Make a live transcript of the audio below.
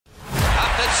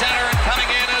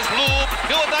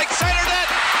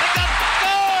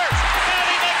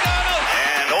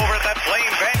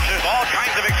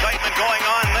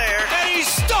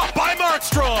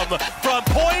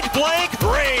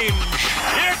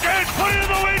Put it in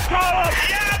the wing column.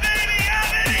 Yeah, baby,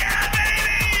 yeah, baby, yeah, baby.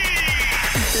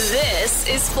 This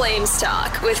is Flames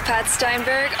Talk with Pat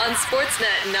Steinberg on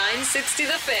Sportsnet 960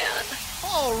 The Fan.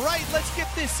 All right, let's get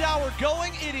this hour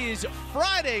going. It is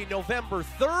Friday, November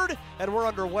 3rd, and we're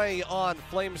underway on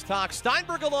Flames Talk.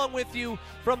 Steinberg along with you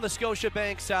from the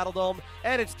Scotiabank Saddledome,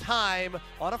 and it's time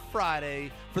on a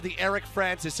Friday for the Eric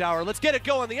Francis Hour. Let's get it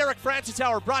going. The Eric Francis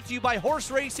Hour brought to you by Horse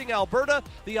Racing Alberta.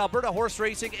 The Alberta horse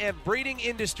racing and breeding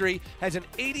industry has an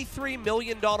 $83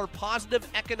 million positive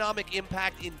economic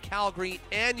impact in Calgary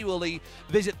annually.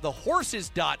 Visit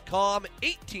thehorses.com.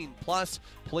 18 plus.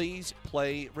 Please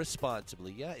play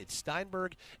responsibly. Yeah, it's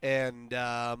Steinberg and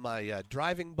my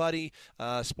driving buddy,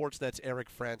 Sportsnet's Eric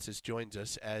Francis joins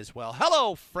us as well.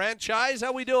 Hello, franchise.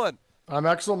 How we doing? I'm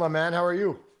excellent, my man. How are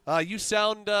you? You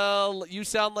sound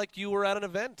like you were at an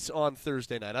event on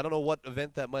Thursday night. I don't know what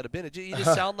event that might have been. You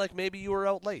just sound like maybe you were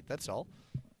out late. That's all.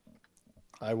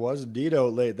 I was indeed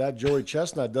out late. That Joey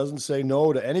Chestnut doesn't say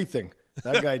no to anything.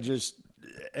 That guy just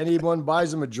anyone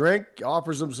buys him a drink,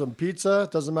 offers him some pizza,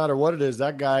 doesn't matter what it is.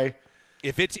 That guy,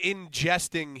 if it's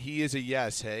ingesting, he is a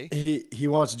yes. Hey, he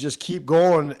wants to just keep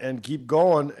going,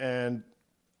 and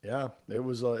yeah, it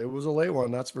was a late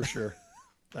one, that's for sure.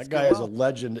 That guy is a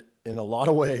legend in a lot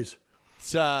of ways.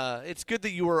 It's good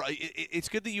that you were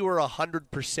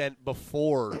 100%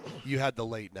 before you had the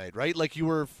late night, right? Like you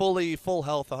were full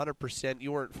health, 100%.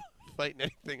 You weren't fighting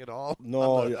anything at all.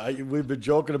 No, we've been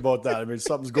joking about that. I mean,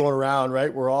 something's going around,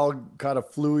 right? We're all kind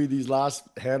of fluey these last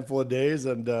handful of days,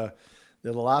 and the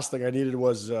last thing I needed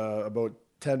was about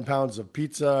 10 pounds of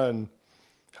pizza and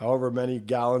however many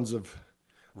gallons of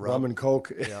rum and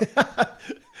Coke. Yeah.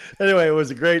 Anyway, it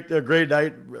was a great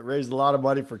night. Raised a lot of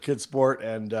money for kids sport,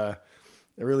 and I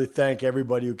really thank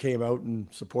everybody who came out and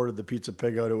supported the Pizza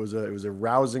Pig Out. It was a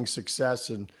rousing success,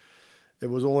 and it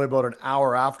was only about an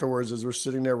hour afterwards as we're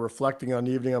sitting there reflecting on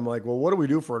the evening. I'm like, well, what do we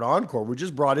do for an encore? We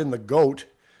just brought in the GOAT,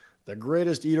 the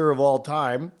greatest eater of all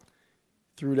time,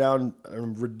 threw down a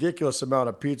ridiculous amount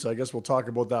of pizza. I guess we'll talk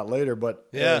about that later. But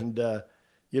yeah. And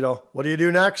what do you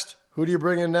do next? Who do you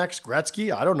bring in next?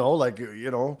 Gretzky? I don't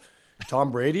know.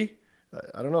 Tom Brady?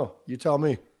 I don't know. You tell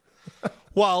me.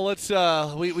 Well, let's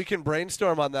we can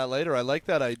brainstorm on that later. I like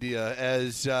that idea.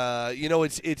 As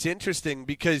it's interesting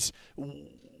because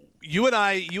you and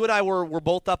I were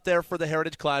both up there for the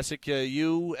Heritage Classic.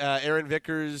 Aaron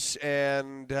Vickers,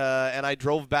 and I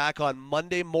drove back on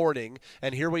Monday morning,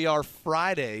 and here we are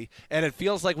Friday, and it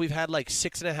feels like we've had like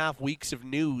 6.5 weeks of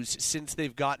news since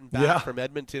they've gotten back from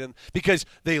Edmonton, because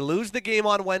they lose the game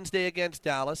on Wednesday against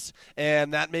Dallas,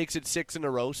 and that makes it 6 in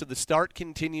a row. So the start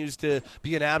continues to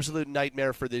be an absolute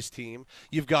nightmare for this team.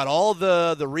 You've got all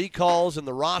the recalls and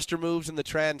the roster moves and the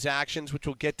transactions, which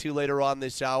we'll get to later on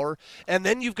this hour, and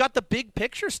then you've got the big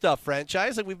picture stuff,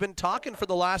 franchise. Like we've been talking for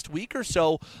the last week or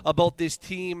so about this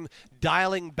team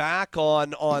dialing back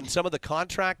on some of the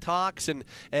contract talks, and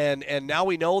now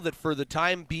we know that for the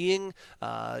time being,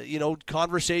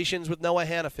 conversations with Noah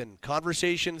Hannafin,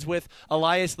 conversations with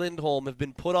Elias Lindholm have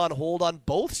been put on hold on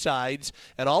both sides,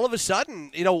 and all of a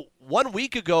sudden, 1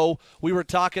 week ago we were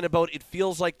talking about it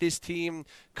feels like this team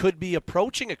could be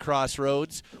approaching a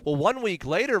crossroads. Well, 1 week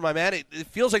later, my man, it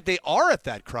feels like they are at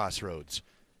that crossroads.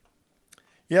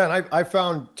 Yeah, and I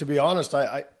found, to be honest,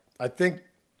 I think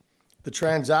the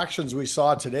transactions we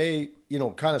saw today,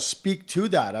 kind of speak to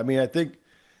that. I mean, I think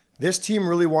this team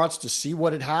really wants to see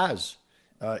what it has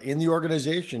in the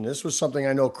organization. This was something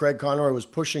I know Craig Conroy was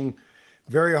pushing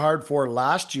very hard for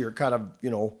last year, kind of,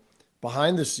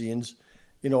 behind the scenes.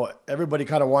 Everybody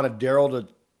kind of wanted Darryl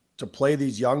to play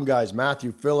these young guys,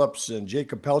 Matthew Phillips and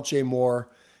Jacob Pelche more,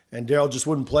 and Darryl just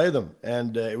wouldn't play them.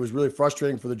 And it was really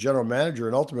frustrating for the general manager,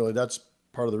 and ultimately that's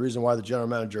part of the reason why the general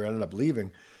manager ended up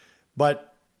leaving.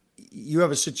 But you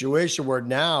have a situation where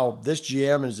now this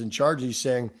GM is in charge. He's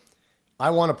saying,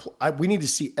 we need to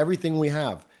see everything we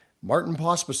have. Martin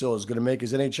Pospisil is going to make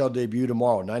his NHL debut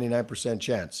tomorrow, 99%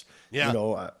 chance.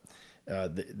 Yeah.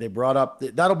 They brought up,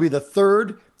 that'll be the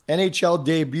third NHL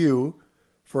debut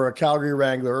for a Calgary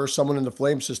Wrangler or someone in the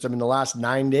Flame system in the last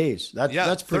 9 days.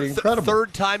 That's pretty incredible.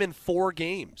 Third time in 4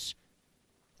 games.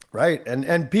 Right.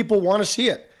 And people want to see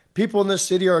it. People in this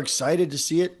city are excited to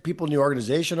see it. People in the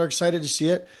organization are excited to see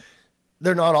it.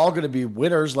 They're not all going to be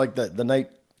winners like the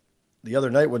other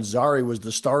night when Zari was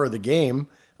the star of the game.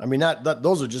 I mean,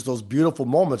 those are just those beautiful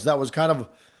moments. That was kind of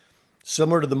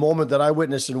similar to the moment that I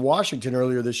witnessed in Washington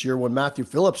earlier this year when Matthew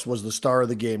Phillips was the star of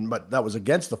the game, but that was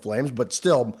against the Flames. But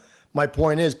still, my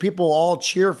point is people all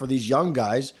cheer for these young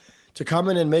guys to come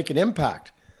in and make an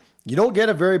impact. You don't get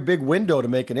a very big window to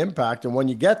make an impact, and when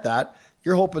you get that,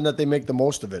 you're hoping that they make the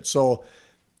most of it. So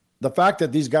the fact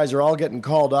that these guys are all getting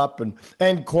called up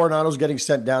and Coronado's getting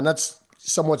sent down, that's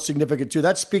somewhat significant too.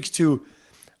 That speaks to,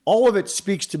 all of it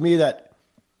speaks to me that,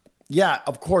 yeah,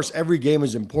 of course, every game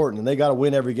is important and they got to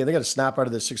win every game. They got to snap out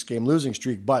of this 6-game losing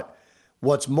streak. But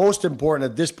what's most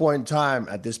important at this point in time,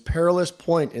 at this perilous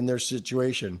point in their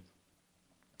situation,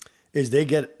 is they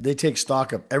take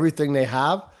stock of everything they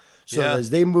have. So as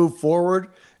they move forward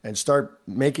and start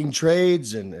making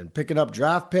trades and picking up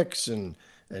draft picks and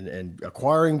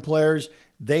acquiring players,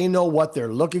 they know what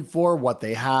they're looking for, what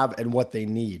they have, and what they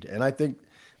need. And I think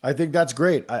that's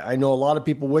great. I know a lot of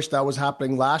people wish that was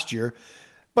happening last year.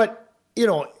 But, you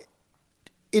know,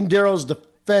 in Daryl's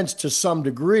defense to some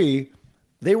degree,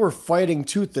 they were fighting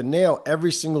tooth and nail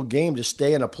every single game to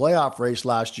stay in a playoff race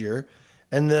last year.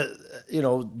 And,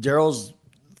 Daryl's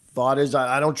thought is,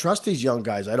 I don't trust these young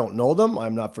guys. I don't know them.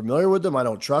 I'm not familiar with them. I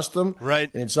don't trust them. Right.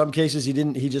 And in some cases,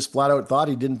 he just flat out thought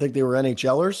he didn't think they were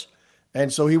NHLers.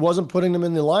 And so he wasn't putting them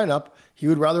in the lineup. He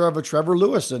would rather have a Trevor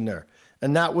Lewis in there.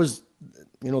 And that was,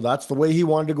 that's the way he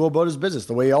wanted to go about his business,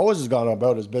 the way he always has gone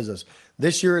about his business.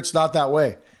 This year, it's not that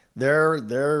way.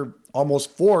 They're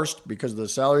almost forced, because of the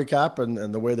salary cap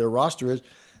and the way their roster is,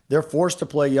 they're forced to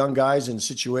play young guys in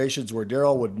situations where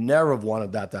Daryl would never have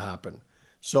wanted that to happen.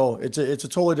 So it's a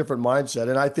totally different mindset,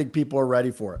 and I think people are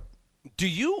ready for it. Do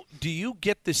you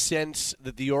get the sense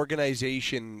that the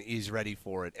organization is ready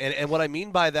for it? And what I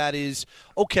mean by that is,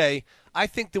 okay, I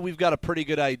think that we've got a pretty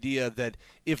good idea that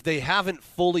if they haven't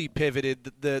fully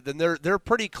pivoted, then they're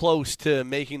pretty close to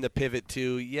making the pivot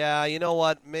to, yeah, you know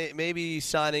what, maybe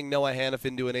signing Noah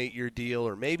Hannafin to an 8-year deal,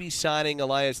 or maybe signing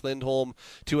Elias Lindholm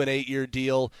to an 8-year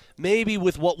deal. Maybe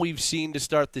with what we've seen to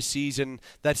start the season,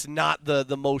 that's not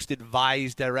the most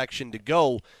advised direction to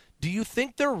go. Do you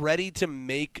think they're ready to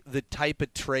make the type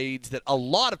of trades that a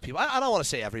lot of people, I don't want to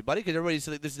say everybody,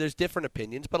 because there's different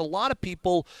opinions, but a lot of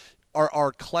people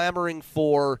are clamoring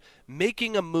for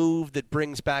making a move that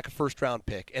brings back a first-round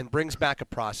pick and brings back a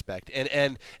prospect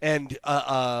and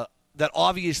that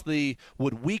obviously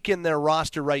would weaken their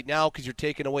roster right now because you're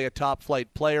taking away a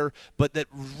top-flight player, but that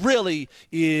really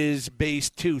is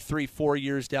based 2, 3, 4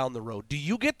 years down the road. Do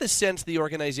you get the sense the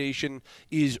organization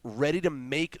is ready to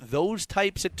make those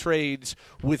types of trades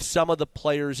with some of the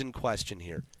players in question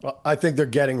here? Well, I think they're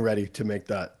getting ready to make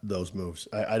those moves.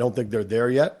 I don't think they're there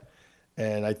yet,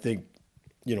 and I think,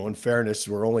 in fairness,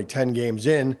 we're only 10 games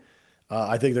in.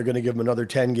 I think they're going to give them another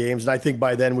 10 games. And I think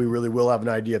by then we really will have an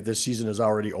idea if this season is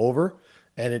already over.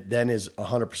 And it then is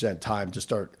 100% time to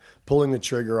start pulling the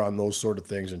trigger on those sort of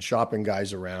things and shopping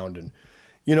guys around. And,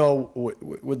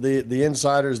 with the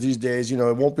insiders these days, it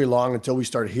won't be long until we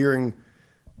start hearing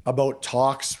about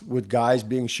talks with guys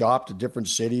being shopped to different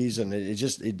cities. And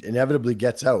it inevitably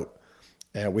gets out.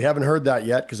 And we haven't heard that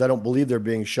yet because I don't believe they're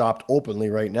being shopped openly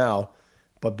right now.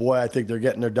 But, boy, I think they're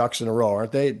getting their ducks in a row,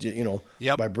 aren't they?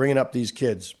 Yep. By bringing up these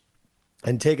kids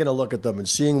and taking a look at them and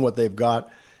seeing what they've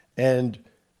got. And,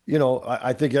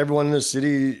 I think everyone in the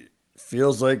city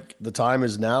feels like the time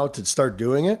is now to start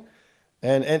doing it.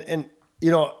 And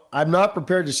I'm not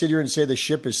prepared to sit here and say the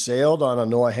ship has sailed on a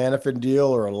Noah Hannafin deal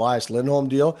or Elias Lindholm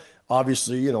deal.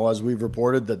 Obviously, as we've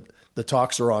reported, that the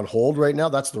talks are on hold right now.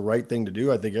 That's the right thing to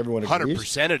do. I think everyone agrees.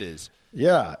 100% it is.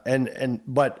 Yeah.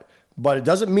 But it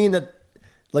doesn't mean that,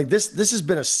 like, this has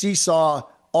been a seesaw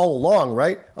all along,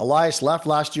 right? Elias left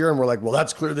last year, and we're like, well,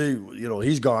 that's clearly,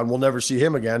 he's gone. We'll never see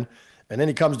him again. And then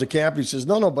he comes to camp. He says,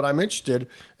 no, but I'm interested.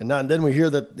 And then we hear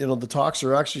that, the talks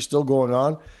are actually still going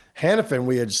on.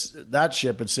 Hannafin, that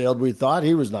ship had sailed. We thought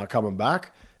he was not coming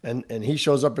back. And he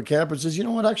shows up at camp and says, you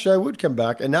know what, actually, I would come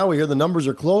back. And now we hear the numbers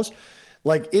are close.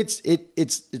 Like, it's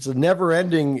a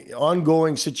never-ending,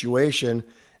 ongoing situation.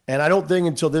 And I don't think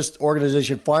until this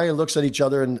organization finally looks at each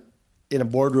other in a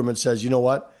boardroom and says, you know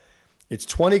what, it's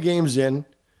 20 games in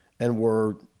and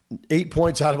we're 8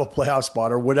 points out of a playoff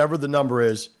spot or whatever the number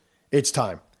is, it's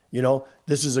time.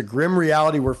 This is a grim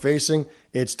reality we're facing.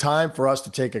 It's time for us to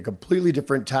take a completely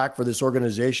different tack for this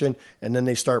organization, and then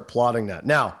they start plotting that.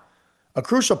 Now, a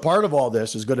crucial part of all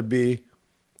this is going to be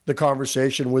the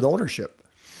conversation with ownership,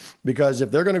 because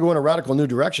if they're going to go in a radical new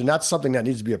direction, that's something that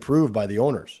needs to be approved by the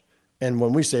owners. And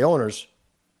when we say owners,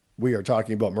 we are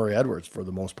talking about Murray Edwards for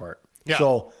the most part. Yeah.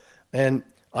 So, and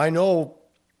I know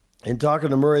in talking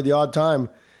to Murray the odd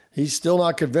time, he's still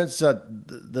not convinced that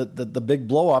the big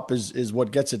blow up is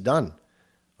what gets it done.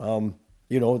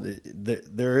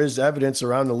 There is evidence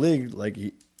around the league, like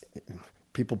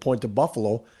people point to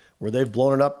Buffalo, where they've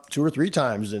blown it up 2 or 3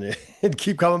 times and it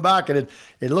keep coming back, and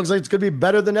it looks like it's going to be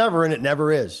better than ever, and it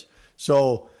never is.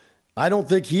 So I don't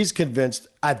think he's convinced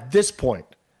at this point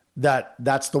that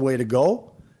that's the way to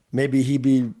go. Maybe he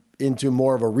be into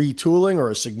more of a retooling or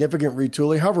a significant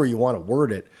retooling, however you want to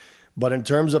word it. But in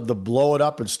terms of the blow it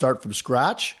up and start from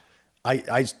scratch,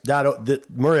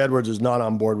 Murray Edwards is not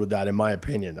on board with that, in my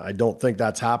opinion. I don't think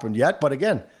that's happened yet. But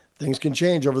again, things can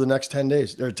change over the next 10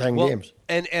 days or 10 games.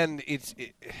 And it's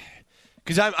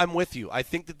because I'm with you. I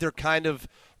think that they're kind of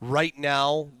right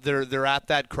now they're at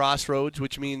that crossroads,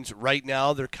 which means right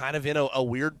now they're kind of in a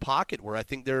weird pocket where I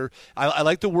think I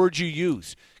like the words you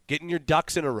use. Getting your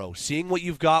ducks in a row, seeing what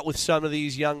you've got with some of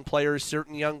these young players,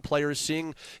 certain young players,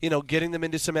 seeing, getting them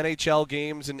into some NHL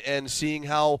games and seeing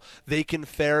how they can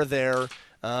fare there.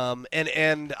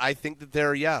 And I think that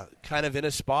they're, kind of in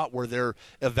a spot where they're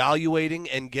evaluating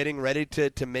and getting ready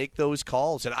to make those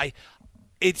calls. And I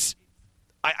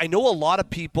know a lot of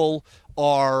people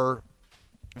are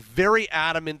very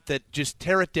adamant that just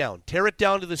tear it down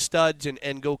to the studs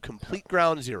and go complete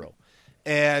ground zero.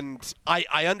 And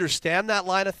I understand that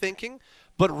line of thinking,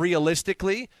 but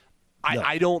realistically,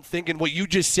 I don't think, and what you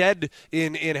just said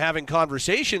in having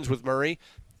conversations with Murray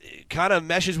kind of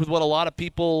meshes with what a lot of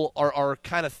people are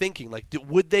kind of thinking. Like,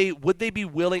 would they be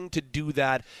willing to do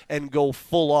that and go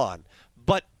full on?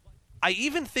 But I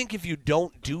even think if you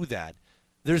don't do that,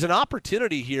 there's an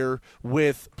opportunity here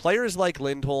with players like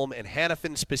Lindholm and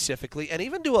Hanifin specifically, and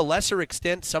even to a lesser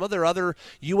extent some of their other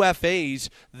UFAs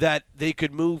that they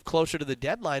could move closer to the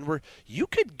deadline, where you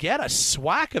could get a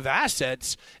swack of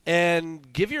assets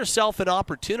and give yourself an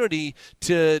opportunity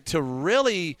to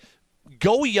really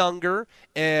go younger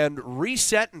and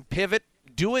reset and pivot.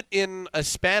 Do it in a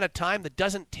span of time that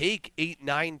doesn't take 8,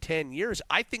 9, 10 years.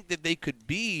 I think that they could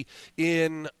be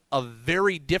in a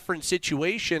very different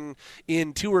situation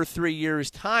in 2 or 3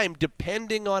 years' time,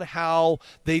 depending on how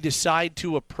they decide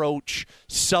to approach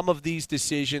some of these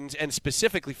decisions, and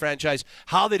specifically, franchise,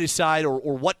 how they decide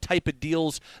or what type of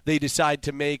deals they decide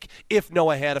to make if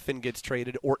Noah Hanifin gets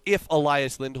traded or if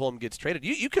Elias Lindholm gets traded.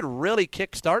 You could really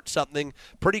kickstart something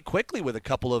pretty quickly with a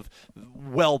couple of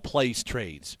well-placed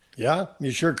trades. Yeah,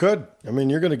 you sure could. I mean,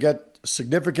 you're going to get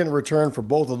significant return for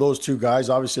both of those two guys.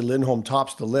 Obviously, Lindholm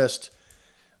tops the list.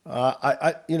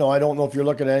 I don't know if you're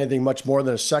looking at anything much more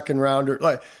than a second rounder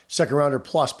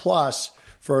plus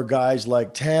for guys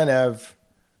like Tanev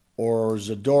or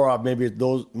Zadorov. Maybe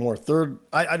those more third.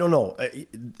 I don't know.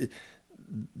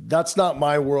 That's not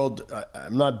my world.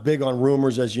 I'm not big on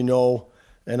rumors, as you know,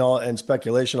 and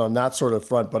speculation on that sort of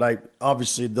front. But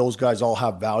obviously those guys all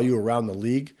have value around the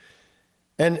league.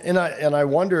 And I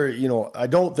wonder, I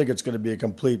don't think it's going to be a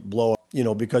complete blow,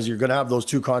 because you're going to have those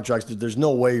two contracts. There's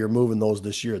no way you're moving those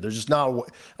this year. There's just not.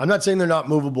 I'm not saying they're not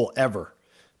movable ever,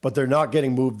 but they're not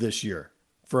getting moved this year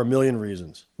for a million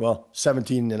reasons. Well,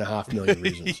 17.5 million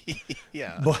reasons.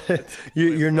 Yeah. But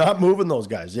you're not moving those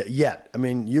guys yet. I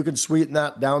mean, you can sweeten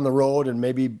that down the road and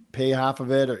maybe pay half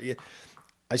of it.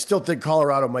 I still think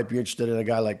Colorado might be interested in a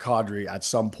guy like Kadri at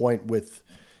some point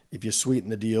if you sweeten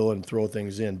the deal and throw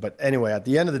things in. But anyway, at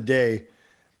the end of the day,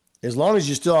 as long as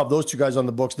you still have those two guys on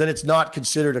the books, then it's not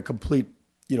considered a complete,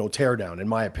 teardown, in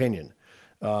my opinion.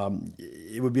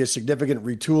 It would be a significant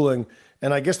retooling.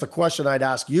 And I guess the question I'd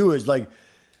ask you is, like,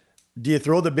 do you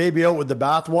throw the baby out with the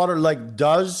bathwater? Like,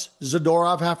 does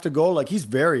Zadorov have to go? Like, he's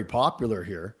very popular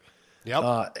here.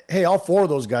 Yep. Hey, all four of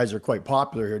those guys are quite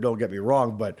popular here. Don't get me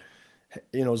wrong. But,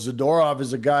 Zadorov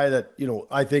is a guy that,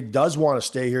 I think does want to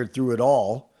stay here through it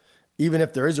all. Even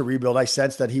if there is a rebuild, I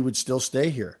sense that he would still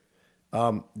stay here.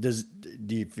 Do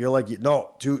you feel like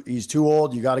he's too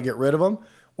old, you got to get rid of him?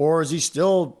 Or is he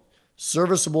still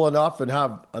serviceable enough and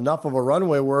have enough of a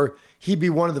runway where he'd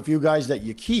be one of the few guys that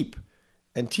you keep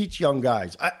and teach young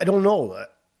guys? I don't know.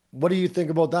 What do you think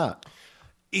about that?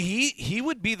 He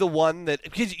would be the one that,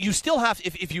 because you still have,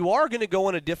 if you are going to go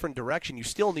in a different direction, you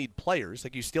still need players.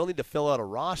 Like, you still need to fill out a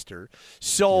roster.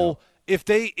 So. Yeah. If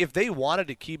they wanted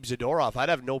to keep Zadorov, I'd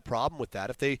have no problem with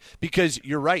that. Because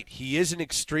you're right, he is an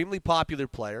extremely popular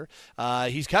player.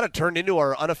 He's kind of turned into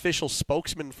our unofficial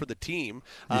spokesman for the team.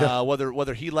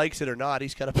 Whether he likes it or not,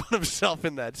 he's kind of put himself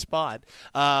in that spot.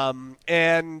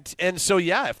 And so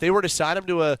if they were to sign him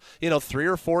to a 3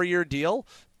 or 4 year deal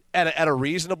at a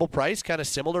reasonable price, kind of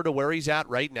similar to where he's at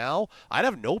right now, I'd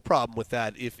have no problem with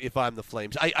that if I'm the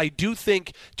Flames. I do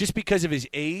think just because of his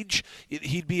age,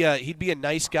 he'd be a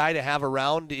nice guy to have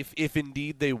around if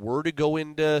indeed they were to go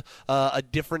into a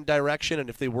different direction, and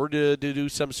if they were to do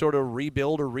some sort of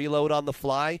rebuild or reload on the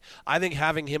fly. I think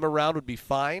having him around would be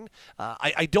fine.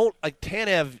 I don't like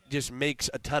Tanev. Just makes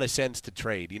a ton of sense to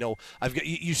trade.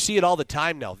 You see it all the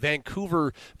time now.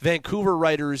 Vancouver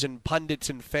writers and pundits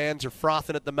and fans are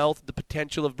frothing at the mouth mouthed the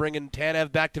potential of bringing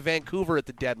Tanev back to Vancouver at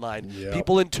the deadline. Yep.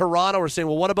 People in Toronto are saying,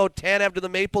 well, what about Tanev to the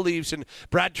Maple Leafs and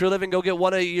Brad Treliving go get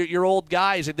one of your old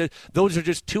guys? And those are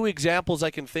just two examples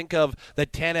I can think of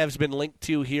that Tanev's been linked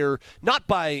to here, not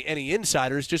by any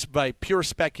insiders, just by pure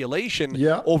speculation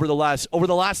over the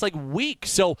last like week.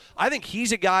 So I think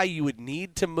he's a guy you would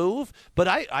need to move, but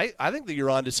I think that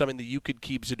you're onto something that you could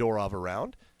keep Zadorov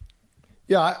around.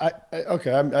 Yeah,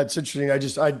 okay. That's interesting.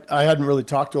 I hadn't really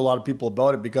talked to a lot of people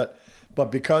about it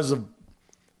because of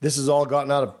this has all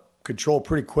gotten out of control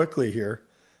pretty quickly here.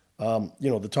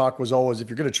 The talk was always if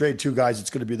you're going to trade two guys, it's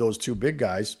going to be those two big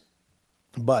guys.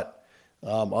 But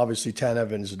obviously,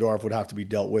 Tanev and Zadorov would have to be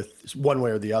dealt with one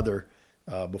way or the other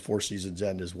before season's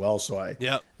end as well. So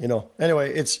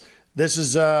anyway, this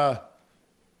is the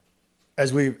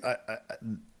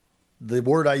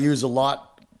word I use a lot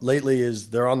lately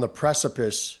is they're on the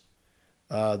precipice.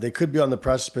 They could be on the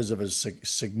precipice of a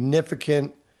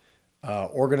significant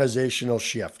organizational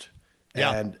shift.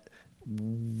 Yeah. And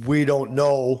we don't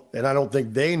know, and I don't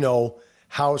think they know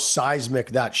how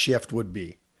seismic that shift would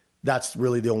be. That's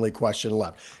really the only question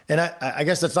left. And I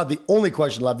guess that's not the only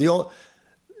question left.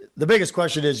 The biggest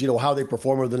question is, how they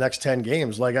perform over the next 10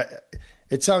 games.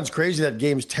 It sounds crazy that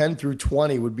games 10 through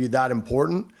 20 would be that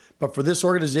important. But for this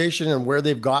organization and where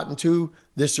they've gotten to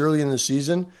this early in the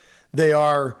season, they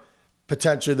are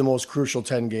potentially the most crucial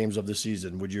 10 games of the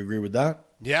season. Would you agree with that?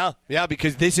 Yeah,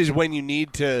 because this is when you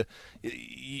need to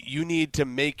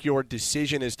make your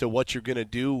decision as to what you're going to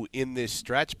do in this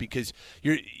stretch, because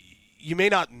you may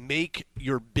not make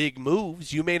your big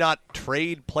moves. You may not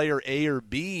trade player A or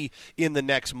B in the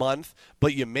next month,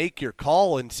 but you make your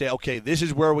call and say, okay, this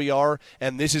is where we are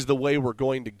and this is the way we're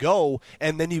going to go.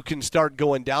 And then you can start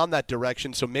going down that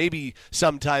direction. So maybe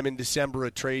sometime in December a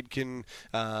trade can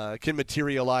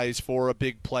materialize for a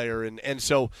big player. And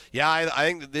so, I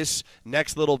think that this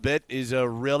next little bit is a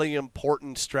really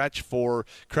important stretch for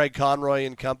Craig Conroy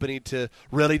and company to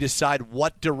really decide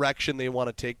what direction they want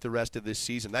to take the rest of this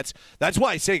season. That's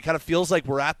why I say it kind of feels like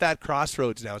we're at that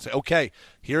crossroads now. It's like, okay,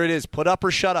 here it is, put up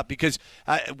or shut up. Because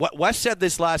what Wes said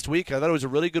this last week, I thought it was a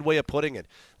really good way of putting it.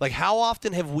 Like, how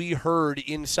often have we heard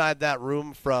inside that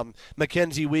room from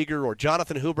Mackenzie Weegar or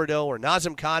Jonathan Huberdeau or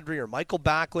Nazem Kadri or Michael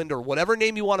Backlund or whatever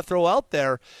name you want to throw out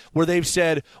there, where they've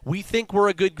said, we think we're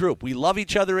a good group. We love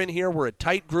each other in here. We're a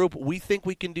tight group. We think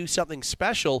we can do something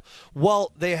special.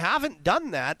 Well, they haven't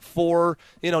done that for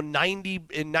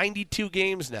 92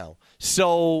 games now.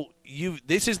 So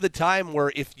this is the time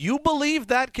where if you believe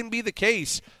that can be the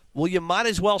case, well, you might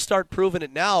as well start proving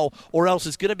it now, or else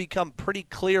it's going to become pretty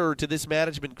clear to this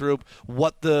management group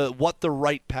what the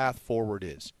right path forward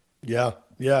is. Yeah,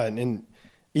 and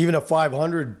even a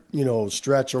 500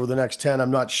 stretch over the next 10,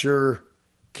 I'm not sure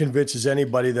convinces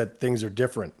anybody that things are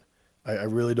different. I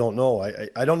really don't know.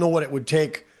 I don't know what it would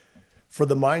take for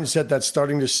the mindset that's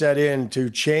starting to set in to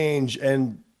change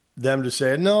and them to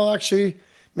say, no, actually,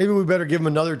 maybe we better give them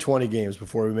another 20 games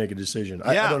before we make a decision.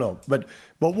 I don't know. But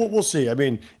we'll see. I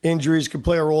mean, injuries can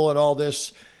play a role in all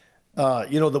this.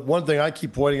 The one thing I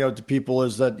keep pointing out to people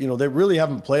is that, they really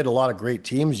haven't played a lot of great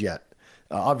teams yet.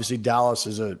 Obviously, Dallas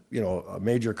is a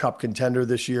major cup contender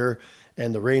this year,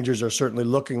 and the Rangers are certainly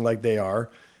looking like they are.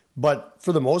 But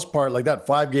for the most part, like that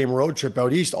 5-game road trip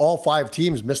out east, all 5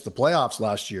 teams missed the playoffs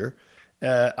last year.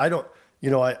 I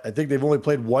think they've only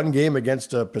played one game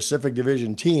against a Pacific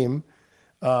Division team.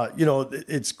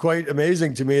 It's quite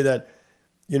amazing to me that,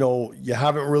 you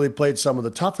haven't really played some of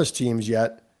the toughest teams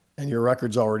yet, and your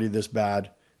record's already this bad,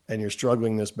 and you're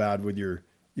struggling this bad with your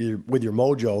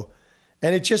mojo.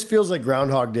 And it just feels like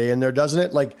Groundhog Day in there, doesn't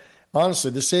it? Like,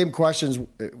 honestly, the same questions,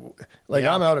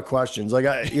 I'm out of questions. Like,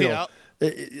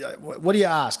 what do you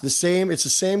ask? It's the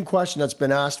same question that's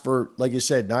been asked for, like you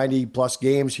said, 90 plus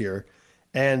games here.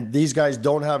 And these guys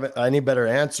don't have any better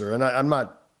answer. And I'm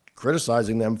not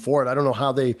criticizing them for it. I don't know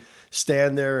how they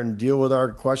stand there and deal with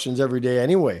our questions every day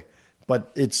anyway.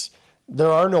 But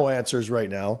there are no answers right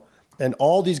now. And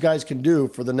all these guys can do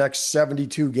for the next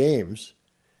 72 games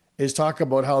is talk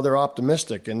about how they're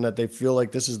optimistic and that they feel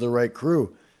like this is the right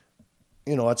crew.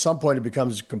 At some point it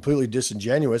becomes completely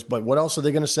disingenuous, but what else are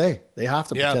they going to say? They have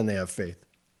to pretend they have faith.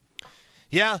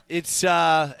 Yeah, it's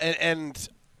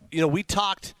we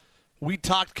talked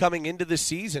coming into the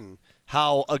season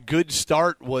how a good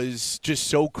start was just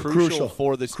so crucial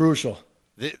for this. Crucial.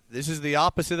 This is the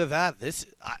opposite of that.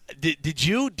 Did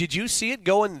you see it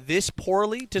going this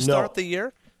poorly to start the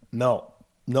year? No,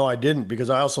 I didn't, because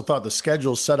I also thought the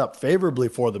schedule set up favorably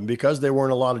for them because there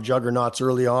weren't a lot of juggernauts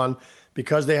early on,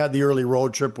 because they had the early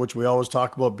road trip, which we always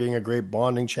talk about being a great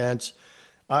bonding chance.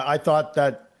 I thought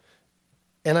that,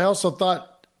 and I also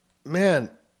thought, man,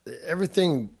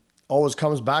 everything always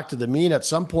comes back to the mean at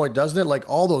some point, doesn't it? Like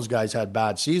all those guys had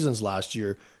bad seasons last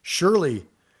year. Surely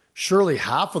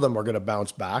half of them are going to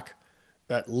bounce back,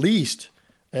 at least.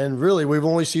 And really, we've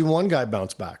only seen one guy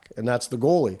bounce back, and that's the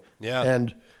goalie. Yeah.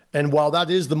 And while that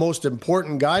is the most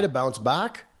important guy to bounce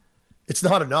back, it's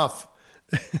not enough.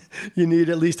 You need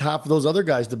at least half of those other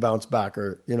guys to bounce back,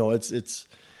 or it's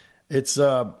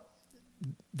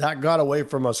that got away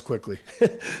from us quickly.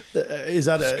 Is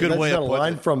that a good way of putting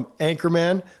line from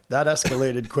Anchorman? That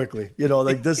escalated quickly.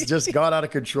 Like this just got out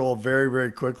of control very,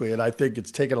 very quickly, and I think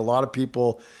it's taken a lot of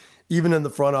people, even in the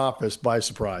front office, by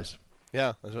surprise.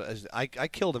 Yeah, I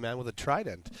killed a man with a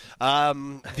trident.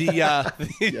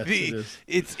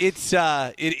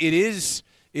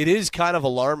 It is kind of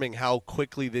alarming how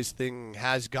quickly this thing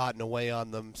has gotten away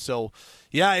on them. So,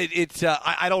 yeah,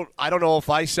 I don't know if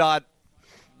I saw it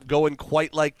going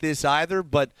quite like this either,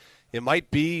 but it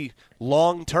might be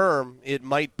long term. It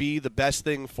might be the best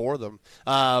thing for them.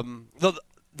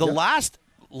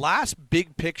 Last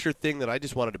big picture thing that I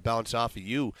just wanted to bounce off of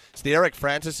you is the Eric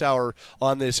Francis Hour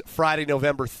on this Friday,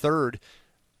 November 3rd.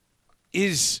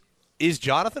 Is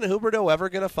Jonathan Huberdeau ever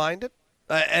going to find it?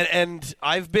 And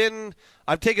I've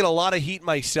taken a lot of heat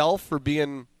myself for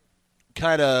being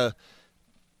kind of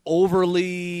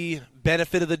overly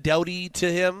benefit of the doubty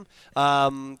to him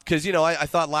because I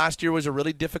thought last year was a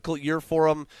really difficult year for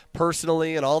him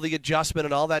personally, and all the adjustment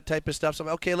and all that type of stuff. So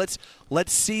I'm okay, let's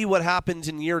see what happens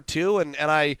in year two, and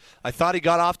I thought he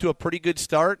got off to a pretty good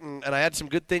start, and I had some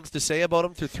good things to say about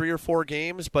him through 3 or 4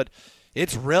 games, but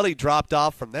it's really dropped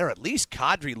off from there. At least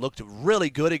Kadri looked really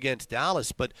good against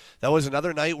Dallas, but that was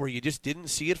another night where you just didn't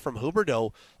see it from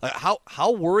Huberdeau.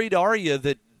 How worried are you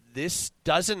that this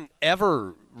doesn't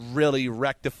ever really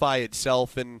rectify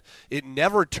itself and it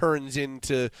never turns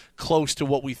into close to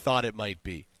what we thought it might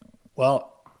be?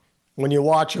 Well, when you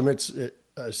watch him,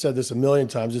 I've said this a million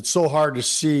times, it's so hard to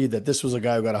see that this was a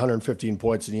guy who got 115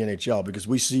 points in the NHL because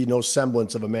we see no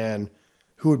semblance of a man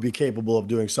who would be capable of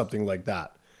doing something like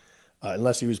that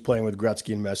unless he was playing with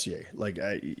Gretzky and Messier.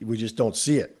 We just don't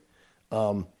see it.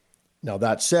 Now,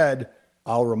 that said,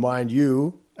 I'll remind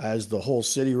you, as the whole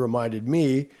city reminded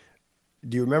me,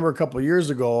 do you remember a couple of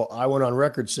years ago, I went on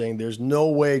record saying there's no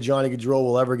way Johnny Gaudreau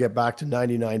will ever get back to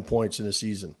 99 points in a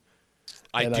season.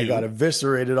 I got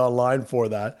eviscerated online for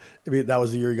that. I mean, that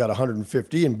was the year he got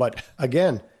 115. But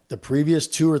again, the previous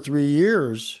 2 or 3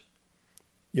 years,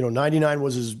 99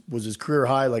 was his career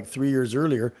high like 3 years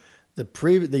earlier. The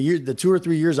 2 or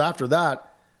 3 years after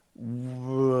that,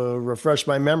 refresh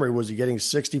my memory, was he getting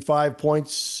 65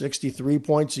 points, 63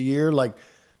 points a year? Like,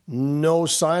 no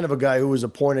sign of a guy who was a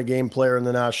point-a-game player in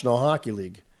the National Hockey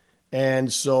League.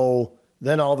 And so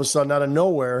then all of a sudden, out of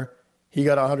nowhere, he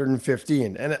got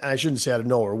 115. And I shouldn't say out of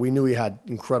nowhere. We knew he had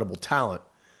incredible talent,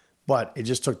 but it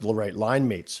just took the right line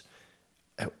mates.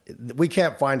 We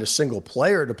can't find a single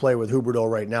player to play with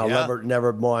Huberdeau right now,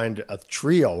 never mind a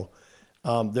trio.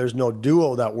 There's no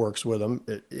duo that works with him.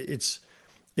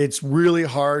 It's really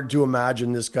hard to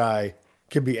imagine this guy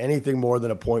could be anything more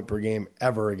than a point per game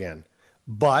ever again.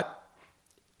 But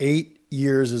 8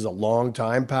 years is a long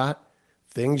time, Pat.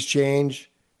 Things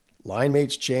change. Line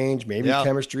mates change. Maybe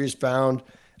chemistry is found.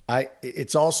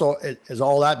 It's also, as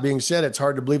all that being said, it's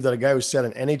hard to believe that a guy who set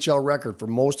an NHL record for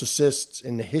most assists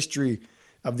in the history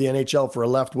of the NHL for a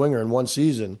left winger in one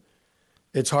season,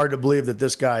 it's hard to believe that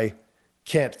this guy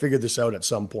can't figure this out at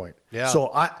some point. Yeah.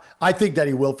 So I think that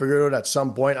he will figure it out at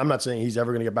some point. I'm not saying he's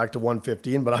ever going to get back to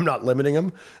 115, but I'm not limiting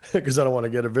him because I don't want to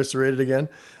get eviscerated again.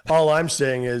 All I'm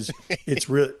saying is it's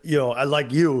real. I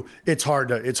like you. It's hard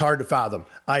to fathom.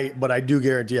 But I do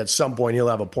guarantee at some point he'll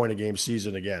have a point a game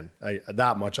season again.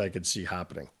 That much I could see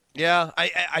happening. Yeah,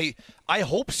 I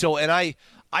hope so, and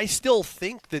I still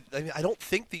think that I don't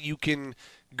think that you can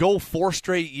go 4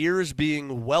 straight years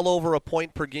being well over a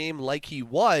point per game like he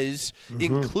was,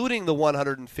 including the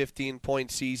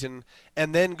 115-point season,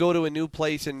 and then go to a new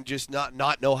place and just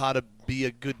not know how to be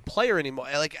a good player anymore.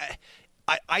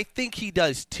 I think he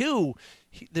does too.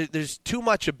 There's too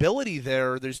much ability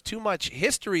there. There's too much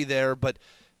history there, but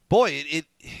boy,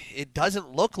 it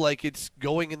doesn't look like it's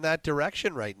going in that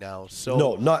direction right now.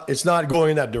 So it's not going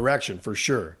in that direction for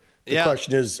sure. The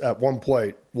question is, at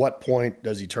what point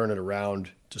does he turn it around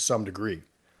to some degree?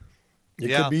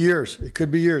 It could be years. It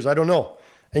could be years. I don't know.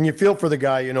 And you feel for the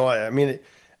guy,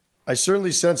 I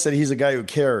certainly sense that he's a guy who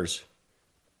cares.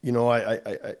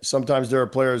 I sometimes there are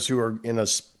players who are in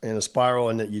a spiral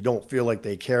and that you don't feel like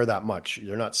they care that much.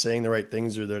 They're not saying the right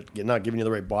things or they're not giving you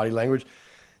the right body language.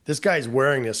 This guy's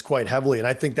wearing this quite heavily, and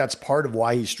I think that's part of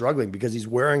why he's struggling, because he's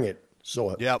wearing it.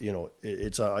 So,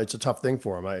 it's a tough thing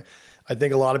for him. I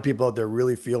think a lot of people out there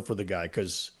really feel for the guy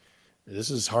because this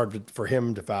is hard for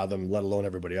him to fathom, let alone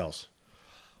everybody else.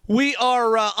 We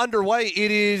are underway. It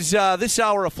is this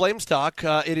hour of Flames Talk.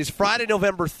 It is Friday,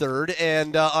 November 3rd,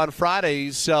 and on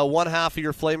Fridays, one half of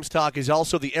your Flames Talk is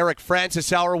also the Eric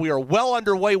Francis Hour. We are well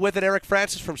underway with it. Eric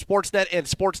Francis from Sportsnet and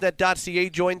Sportsnet.ca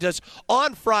joins us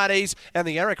on Fridays, and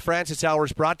the Eric Francis Hour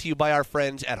is brought to you by our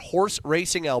friends at Horse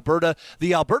Racing Alberta.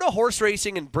 The Alberta horse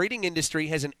racing and breeding industry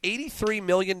has an $83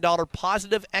 million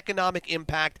positive economic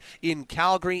impact in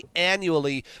Calgary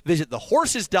annually. Visit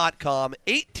thehorses.com,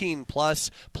 18 plus.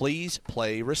 Please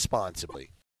play responsibly.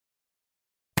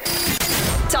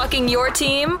 Talking your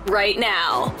team right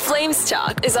now. Flames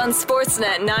Talk is on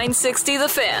Sportsnet 960 The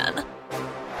Fan.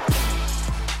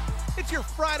 It's your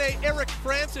Friday Eric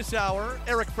Francis Hour.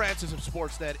 Eric Francis of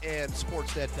Sportsnet and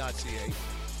Sportsnet.ca.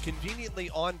 Conveniently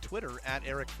on Twitter at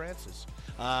Eric Francis.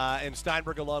 And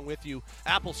Steinberg along with you.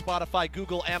 Apple, Spotify,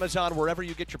 Google, Amazon, wherever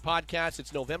you get your podcasts.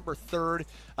 It's November 3rd.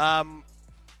 I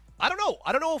don't know.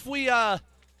 I don't know if we...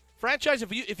 Franchise,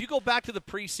 if you go back to the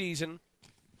preseason,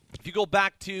 if you go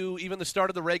back to even the start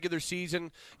of the regular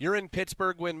season, you're in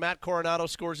Pittsburgh when Matt Coronado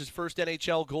scores his first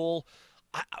NHL goal.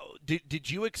 Did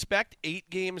you expect 8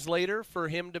 games later for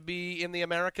him to be in the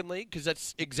American League? Because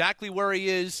that's exactly where he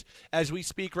is as we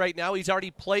speak right now. He's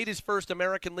already played his first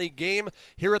American League game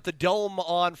here at the Dome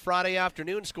on Friday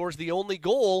afternoon, scores the only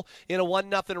goal in a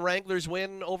 1-0 Wranglers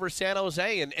win over San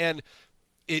Jose. And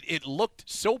it looked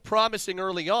so promising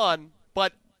early on,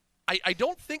 but I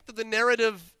don't think that the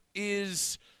narrative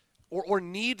is or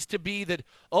needs to be that,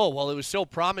 oh, well, it was so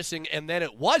promising and then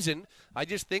it wasn't. I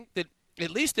just think that,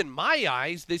 at least in my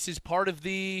eyes, this is part of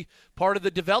the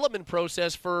development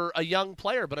process for a young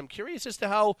player. But I'm curious as to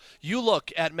how you look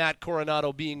at Matt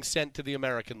Coronado being sent to the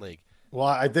American League. Well,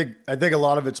 I think a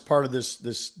lot of it's part of this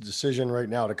decision right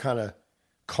now to kind of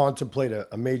contemplate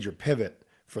a major pivot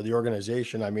for the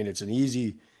organization. I mean, it's an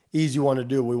easy one to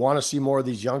do. We want to see more of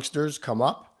these youngsters come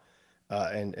up.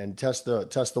 And test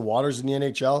the waters in the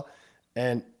NHL,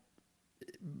 and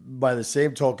by the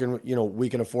same token, we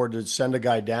can afford to send a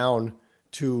guy down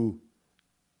to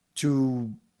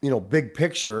big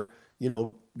picture,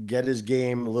 get his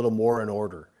game a little more in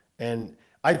order. And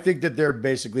I think that they're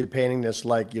basically painting this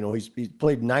like, he's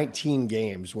played 19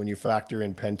 games when you factor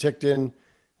in Penticton,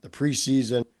 the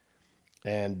preseason,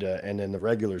 and then the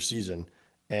regular season,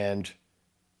 and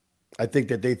I think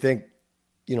that they think.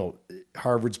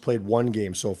 Harvard's played 1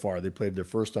 game so far. They played their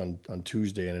first on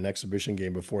Tuesday and an exhibition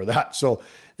game before that. So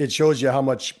it shows you how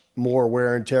much more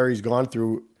wear and tear he's gone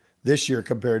through this year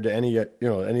compared to any of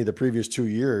the previous 2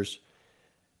 years.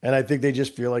 And I think they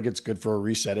just feel like it's good for a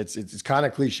reset. It's kind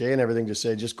of cliche and everything to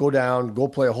say, just go down, go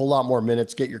play a whole lot more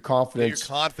minutes, get your confidence. Get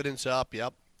your confidence up,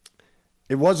 yep.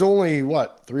 It was only,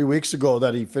 3 weeks ago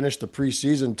that he finished the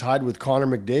preseason tied with Connor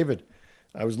McDavid.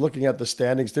 I was looking at the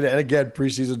standings today, and again,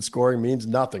 preseason scoring means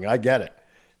nothing. I get it.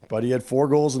 But he had 4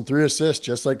 goals and 3 assists,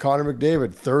 just like Connor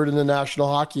McDavid, 3rd in the National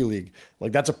Hockey League.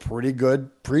 Like, that's a pretty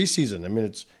good preseason. I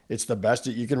mean, it's the best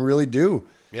that you can really do.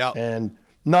 Yeah. And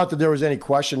not that there was any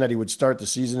question that he would start the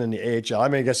season in the AHL. I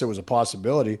mean, I guess it was a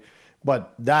possibility,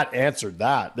 but that answered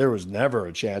that. There was never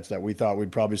a chance that we thought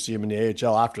we'd probably see him in the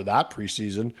AHL after that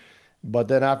preseason. But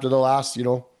then after the last,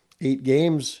 8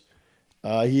 games,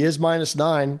 he is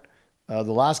 -9. The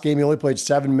last game, he only played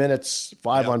 7 minutes,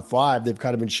 5 on 5. They've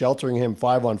kind of been sheltering him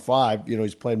 5 on 5.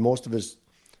 He's played most of his,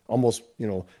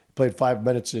 played 5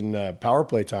 minutes in power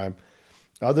play time.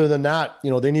 Other than that,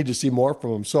 they need to see more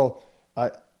from him. So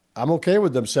I'm okay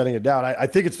with them setting it down. I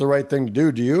think it's the right thing to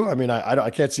do. Do you? I mean, I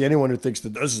can't see anyone who thinks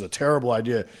that this is a terrible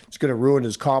idea. It's going to ruin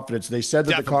his confidence. They said that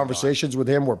Definitely the conversations with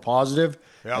him were positive.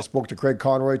 Yeah. I spoke to Craig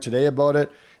Conroy today about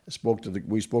it.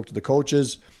 We spoke to the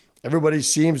coaches. Everybody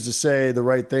seems to say the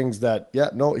right things that,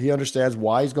 he understands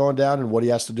why he's going down and what he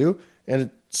has to do.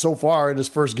 And so far in his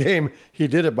first game, he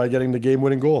did it by getting the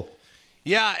game-winning goal.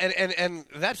 Yeah, and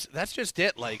that's just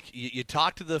it. Like, you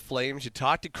talk to the Flames, you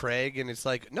talk to Craig, and it's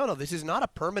like, no, this is not a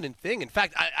permanent thing. In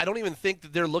fact, I don't even think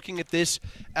that they're looking at this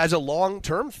as a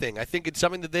long-term thing. I think it's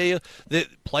something that they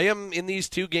play him in these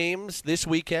 2 games this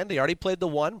weekend. They already played the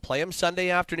 1. Play him Sunday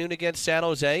afternoon against San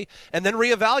Jose, and then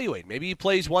reevaluate. Maybe he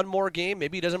plays 1 more game.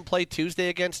 Maybe he doesn't play Tuesday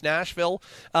against Nashville.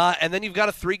 And then you've got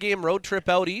a 3-game road trip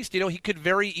out east. He could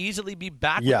very easily be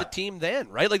back with the team then,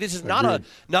 right? Like, this is not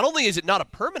only is it not a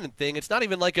permanent thing, it's not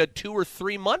even like a 2 or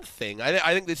 3 month thing.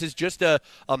 I think this is just a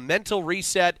mental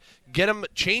reset. Get him,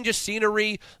 change of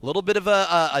scenery, a little bit of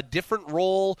a different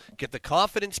role, get the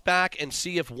confidence back, and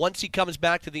see if once he comes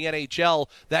back to the NHL,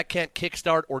 that can't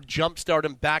kickstart or jumpstart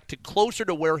him back to closer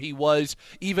to where he was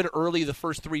even early the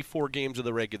first 3-4 games of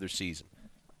the regular season.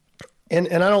 And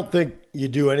I don't think you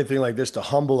do anything like this to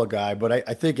humble a guy, but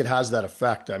I think it has that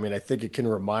effect. I mean, I think it can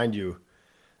remind you,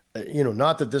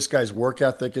 not that this guy's work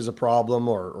ethic is a problem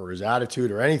or his attitude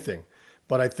or anything,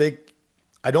 but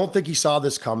I don't think he saw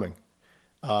this coming.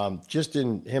 Just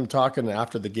in him talking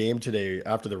after the game today,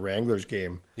 after the Wranglers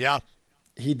game, Yeah.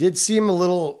 he did seem a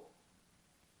little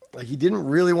like he didn't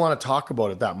really want to talk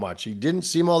about it that much. He didn't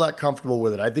seem all that comfortable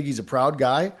with it. I think he's a proud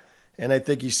guy, and I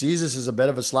think he sees this as a bit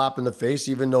of a slap in the face,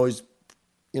 even though he's,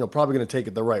 probably going to take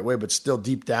it the right way, but still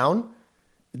deep down,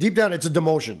 it's a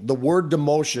demotion. The word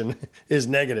demotion is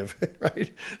negative,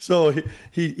 right? So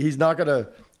he's not going to,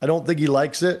 I don't think he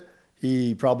likes it.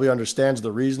 He probably understands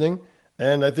the reasoning,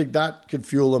 and I think that could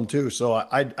fuel him too. So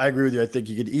I agree with you. I think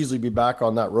he could easily be back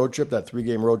on that road trip, that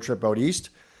 3-game road trip out east.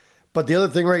 But the other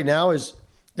thing right now is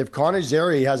if Conor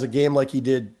Zary has a game like he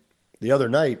did the other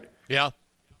night, Yeah.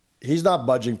 he's not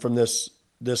budging from this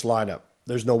lineup.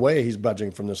 There's no way he's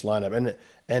budging from this lineup.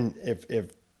 And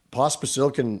if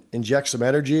Pospisil can inject some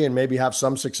energy and maybe have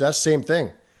some success, same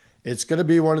thing. It's going to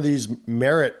be one of these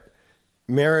merit-based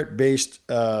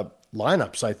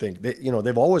lineups, I think.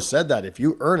 They've always said that. If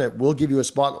you earn it, we'll give you a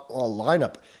spot on the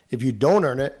lineup. If you don't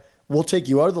earn it, we'll take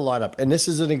you out of the lineup. And this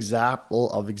is an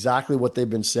example of exactly what they've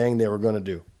been saying they were going to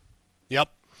do. Yep.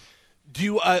 Do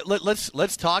you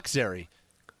let's talk Zary.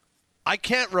 I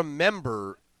can't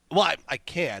remember. Well, I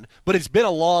can, but it's been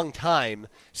a long time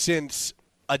since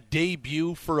a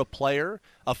debut for a player,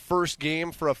 a first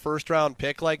game for a first-round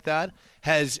pick like that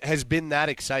has been that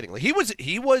exciting. Like,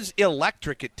 he was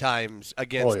electric at times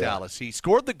against Dallas. He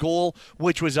scored the goal,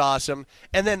 which was awesome,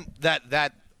 and then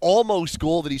that almost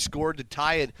goal that he scored to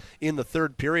tie it in the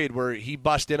third period, where he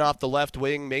bust in off the left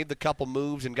wing, made the couple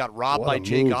moves, and got robbed by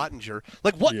Jake Ottinger.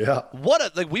 Like what? Yeah.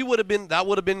 That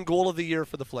would have been goal of the year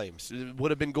for the Flames. It would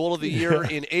have been goal of the year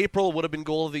in April. Would have been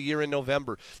goal of the year in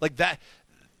November. Like that.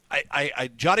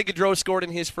 Johnny Gaudreau scored in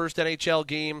his first NHL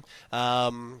game.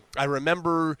 I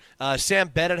remember Sam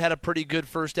Bennett had a pretty good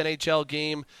first NHL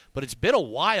game, but it's been a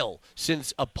while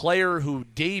since a player who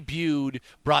debuted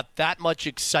brought that much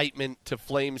excitement to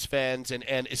Flames fans,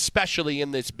 and especially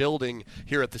in this building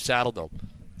here at the Saddledome.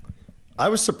 I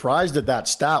was surprised at that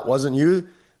stat, wasn't you?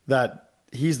 That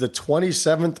he's the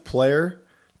 27th player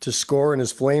to score in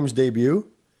his Flames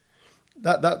debut.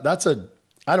 That's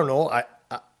I don't know.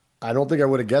 I don't think I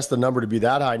would have guessed the number to be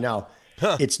that high. Now,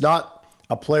 It's not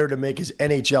a player to make his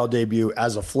NHL debut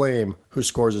as a Flame who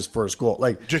scores his first goal.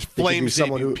 Like just Flames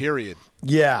debut, period.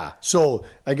 Yeah. So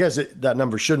I guess that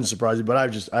number shouldn't surprise you, but I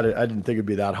didn't think it'd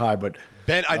be that high. But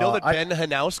I know that Ben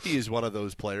Hanowski is one of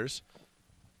those players.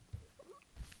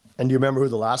 And do you remember who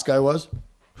the last guy was?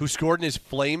 Who scored in his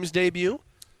Flames debut?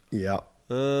 Yeah.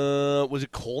 Was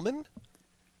it Coleman?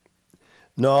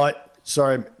 No,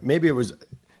 sorry. Maybe it was.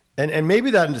 And maybe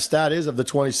that stat is of the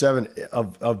 27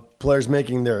 of players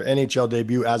making their NHL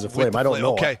debut as a Flame. I don't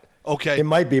know. Okay. It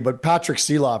might be, but Patrick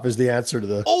Seeloff is the answer to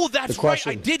the that's the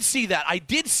question. Right. I did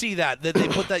see that they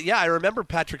put that. Yeah, I remember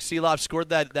Patrick Seeloff scored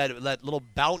that little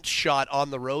bounce shot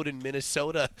on the road in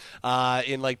Minnesota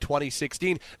in like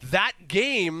 2016. That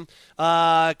game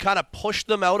kind of pushed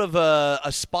them out of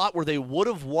a spot where they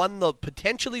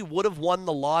potentially would have won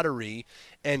the lottery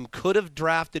and could have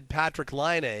drafted Patrick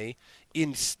Laine.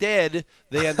 Instead,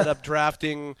 they ended up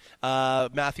drafting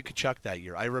Matthew Tkachuk that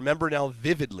year. I remember now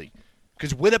vividly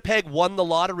because Winnipeg won the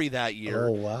lottery that year,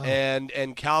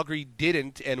 and Calgary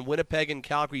didn't, and Winnipeg and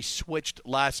Calgary switched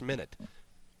last minute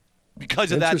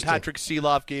because of that Patrick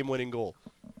Seeloff game-winning goal.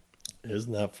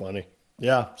 Isn't that funny?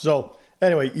 Yeah. So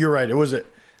anyway, you're right. It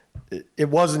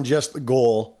wasn't just the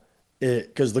goal,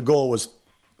 because the goal was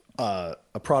a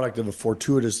product of a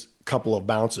fortuitous couple of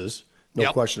bounces.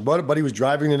 No question about it. But he was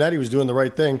driving the net. He was doing the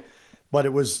right thing. But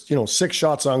it was, 6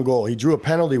 shots on goal. He drew a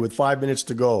penalty with 5 minutes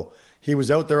to go. He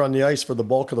was out there on the ice for the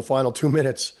bulk of the final 2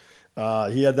 minutes.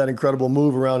 He had that incredible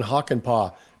move around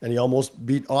Hakanpää, and he almost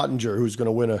beat Ottinger, who's going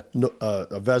to win a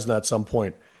Vezina at some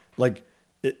point. Like,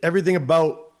 everything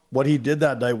about what he did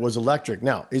that night was electric.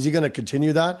 Now, is he going to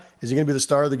continue that? Is he going to be the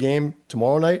star of the game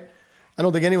tomorrow night? I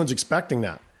don't think anyone's expecting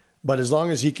that. But as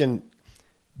long as he can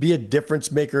be a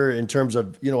difference maker in terms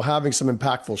of, having some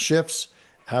impactful shifts,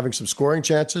 having some scoring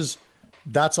chances,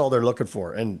 that's all they're looking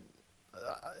for. And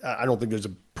I don't think there's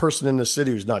a person in the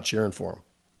city who's not cheering for him.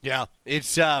 Yeah,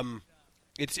 it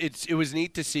was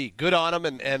neat to see. Good on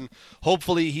him, and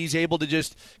hopefully he's able to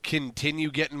just continue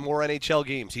getting more NHL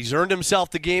games. He's earned himself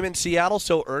the game in Seattle,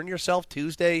 so earn yourself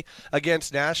Tuesday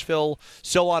against Nashville,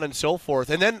 so on and so forth.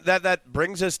 And then that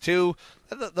brings us to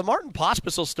The Martin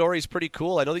Pospisil story is pretty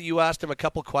cool. I know that you asked him a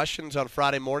couple questions on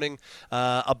Friday morning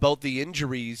about the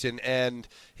injuries, and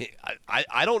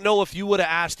I don't know if you would have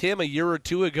asked him a year or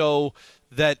two ago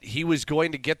that he was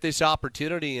going to get this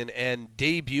opportunity and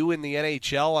debut in the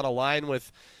NHL on a line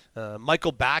with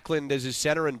Michael Backlund as his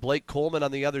center and Blake Coleman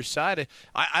on the other side.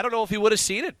 I don't know if he would have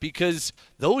seen it because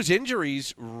those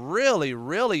injuries really,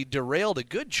 really derailed a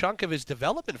good chunk of his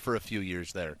development for a few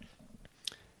years there.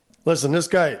 Listen, this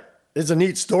guy is a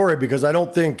neat story because I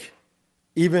don't think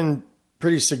even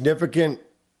pretty significant,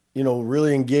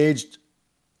 really engaged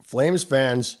Flames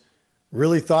fans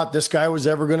really thought this guy was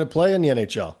ever going to play in the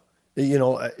NHL.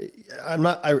 I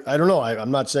don't know.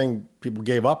 I'm not saying people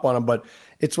gave up on him, but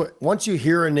it's once you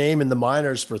hear a name in the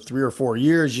minors for 3 or 4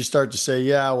 years, you start to say,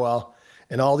 yeah, well,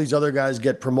 and all these other guys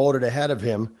get promoted ahead of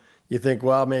him. You think,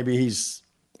 well, maybe he's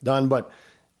done. But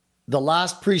the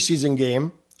last preseason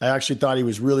game, I actually thought he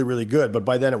was really, really good, but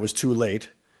by then it was too late.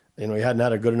 He hadn't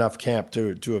had a good enough camp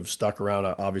to have stuck around,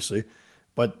 obviously.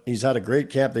 But he's had a great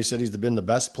camp. They said he's been the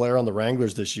best player on the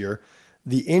Wranglers this year.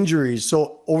 The injuries,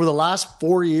 so over the last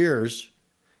 4 years,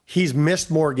 he's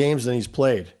missed more games than he's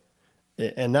played.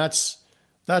 And that's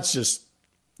just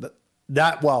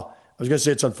that. Well, I was going to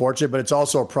say it's unfortunate, but it's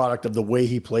also a product of the way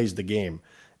he plays the game.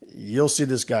 You'll see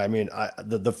this guy. I mean,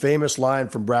 the famous line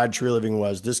from Brad Treliving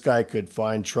was, this guy could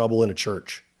find trouble in a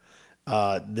church.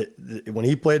 When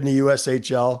he played in the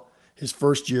USHL, his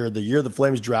first year, the year the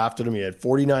Flames drafted him, he had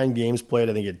 49 games played.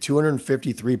 I think he had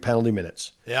 253 penalty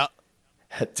minutes. Yeah.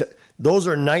 Those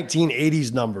are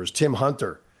 1980s numbers. Tim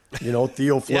Hunter,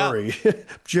 Theo Fleury,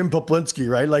 Jim Poplinski,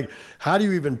 right? Like, how do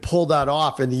you even pull that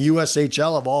off in the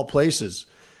USHL of all places?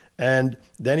 And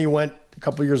then he went a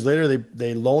couple of years later,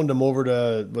 they loaned him over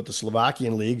to the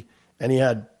Slovakian league, and he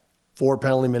had 4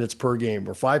 penalty minutes per game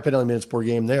or 5 penalty minutes per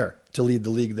game there to lead the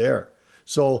league there.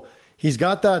 So he's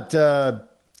got that,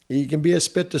 he can be a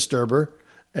spit disturber,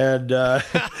 and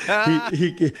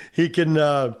he can.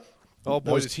 Oh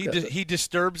boy, he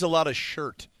disturbs a lot of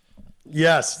shirt.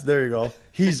 Yes, there you go.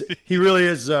 He really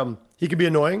is. He can be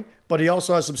annoying, but he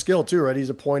also has some skill too, right? He's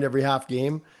a point every half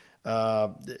game.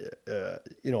 So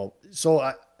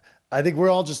I think we're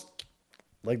all just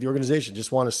like the organization,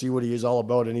 just want to see what he is all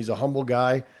about, and he's a humble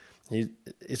guy.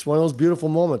 It's one of those beautiful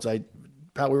moments.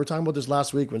 Pat, we were talking about this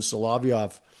last week when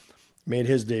Solovyov made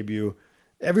his debut.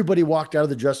 Everybody walked out of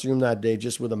the dressing room that day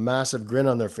just with a massive grin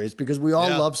on their face because we all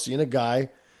love seeing a guy,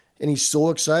 and he's so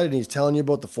excited, and he's telling you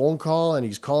about the phone call, and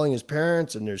he's calling his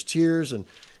parents, and there's tears, and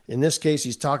in this case,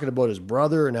 he's talking about his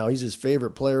brother and how he's his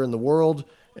favorite player in the world,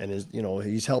 and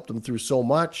he's helped him through so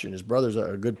much, and his brother's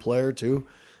a good player too,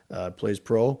 plays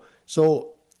pro.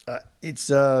 So it's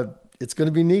going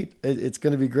to be neat. It's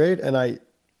going to be great, and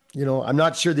I'm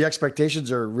not sure the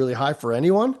expectations are really high for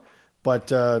anyone, but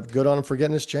good on him for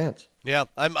getting his chance. Yeah,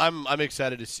 I'm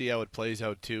excited to see how it plays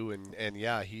out too, and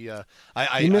yeah, he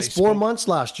missed 4 months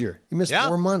last year. He missed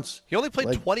 4 months. He only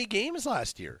played 20 games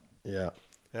last year. Yeah.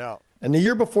 And the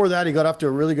year before that, he got off to a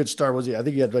really good start. I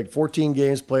think he had like 14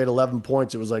 games played, 11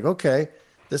 points. It was like, okay,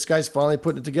 this guy's finally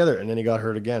putting it together, and then he got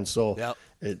hurt again. So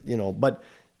but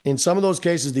in some of those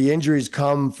cases, the injuries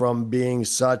come from being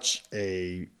such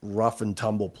a rough and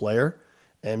tumble player.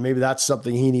 And maybe that's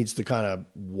something he needs to kind of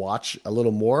watch a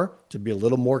little more, to be a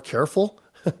little more careful.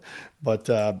 but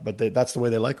that's the way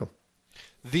they like him.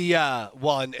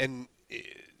 And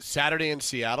Saturday in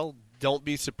Seattle, don't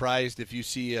be surprised if you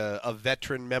see a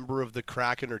veteran member of the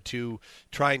Kraken or two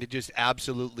trying to just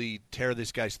absolutely tear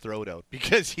this guy's throat out,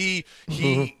 because he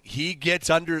gets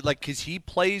under, like, because he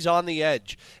plays on the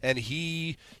edge, and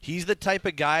he's the type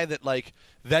of guy that, like,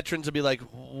 veterans will be like,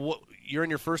 what? You're in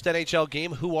your first NHL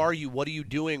game. Who are you? What are you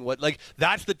doing?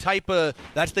 That's the type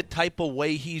of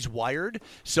way he's wired.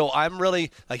 So I'm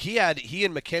really like, he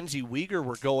and Mackenzie Weegar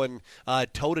were going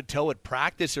toe to toe at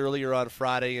practice earlier on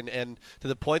Friday, and to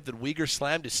the point that Weegar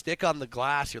slammed his stick on the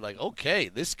glass. You're like, okay,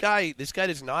 this guy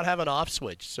does not have an off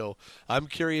switch. So I'm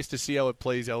curious to see how it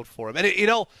plays out for him. And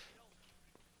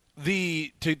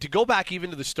to go back even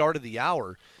to the start of the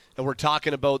hour. And we're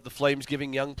talking about the Flames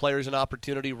giving young players an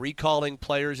opportunity, recalling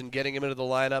players and getting them into the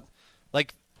lineup.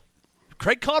 Like,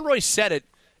 Craig Conroy said it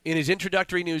in his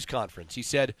introductory news conference. He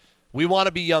said, we want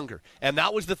to be younger. And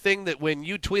that was the thing that when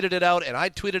you tweeted it out and I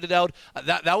tweeted it out,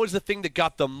 that was the thing that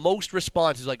got the most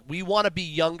responses. Like, we want to be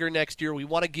younger next year. We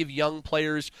want to give young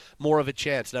players more of a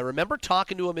chance. And I remember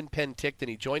talking to him in Penticton.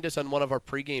 He joined us on one of our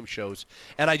pregame shows.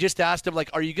 And I just asked him, like,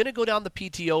 are you going to go down the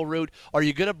PTO route? Are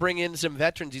you going to bring in some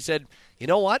veterans? He said, you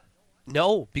know what?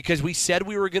 No, because we said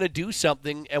we were going to do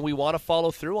something and we want to follow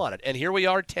through on it. And here we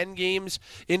are 10 games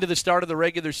into the start of the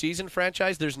regular season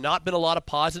franchise. There's not been a lot of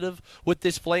positive with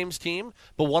this Flames team,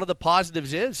 but one of the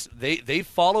positives is they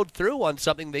followed through on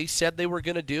something they said they were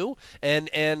going to do.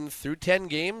 And through 10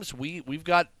 games, we've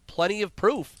got plenty of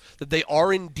proof that they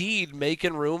are indeed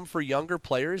making room for younger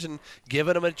players and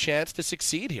giving them a chance to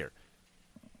succeed here.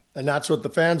 And that's what the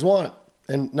fans want.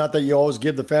 And not that you always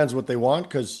give the fans what they want,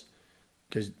 because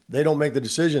they don't make the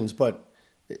decisions, but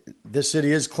this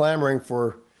city is clamoring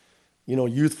for,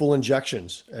 youthful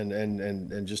injections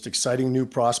and just exciting new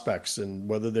prospects. And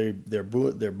whether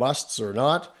they're busts or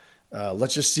not,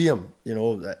 let's just see them.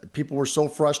 People were so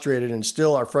frustrated and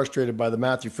still are frustrated by the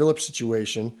Matthew Phillips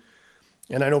situation.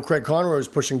 And I know Craig Conroy is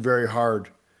pushing very hard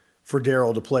for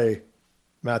Darryl to play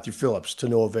Matthew Phillips to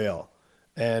no avail.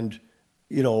 And,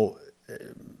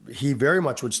 he very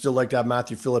much would still like to have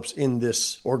Matthew Phillips in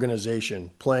this organization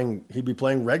playing. He'd be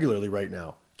playing regularly right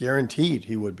now. Guaranteed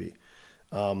he would be.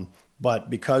 But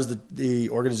because the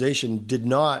organization did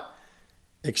not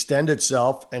extend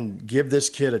itself and give this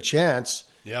kid a chance,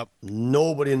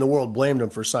 nobody in the world blamed him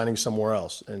for signing somewhere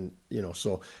else. And,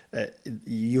 so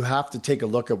you have to take a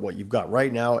look at what you've got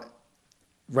right now.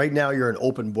 Right now you're an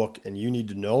open book and you need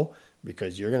to know,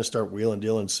 because you're going to start wheeling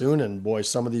dealing soon. And boy,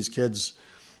 some of these kids,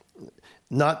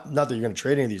 not that you're going to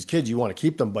trade any of these kids, you want to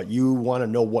keep them, but you want to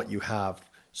know what you have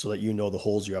so that you know the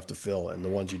holes you have to fill and the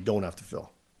ones you don't have to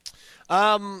fill.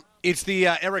 It's the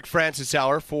Eric Francis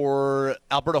Hour for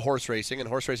Alberta Horse Racing, and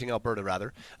Horse Racing Alberta,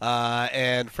 rather.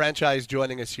 And Franchise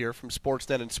joining us here from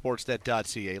Sportsnet and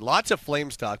Sportsnet.ca. Lots of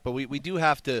Flames talk, but we do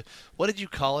have to. What did you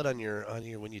call it on your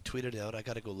when you tweeted it out? I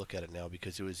got to go look at it now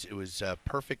because it was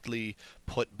perfectly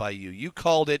put by you. You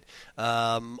called it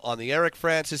on the Eric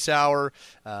Francis Hour.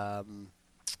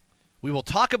 We will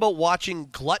talk about watching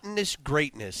gluttonous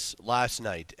greatness last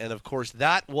night. And, of course,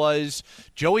 that was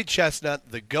Joey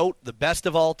Chestnut, the GOAT, the best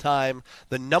of all time,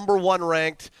 the number one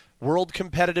ranked world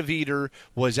competitive eater,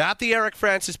 was at the Eric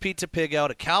Francis Pizza Pig Out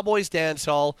at Cowboys Dance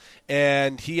Hall,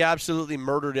 and he absolutely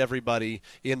murdered everybody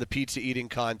in the pizza eating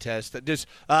contest.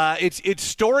 It's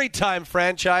story time,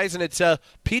 Franchise, and it's a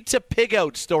Pizza Pig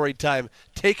Out story time.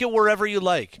 Take it wherever you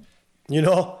like.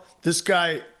 This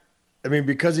guy,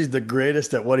 because he's the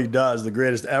greatest at what he does, the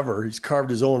greatest ever, he's paved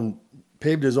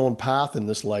his own path in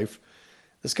this life.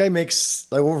 This guy makes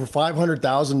like over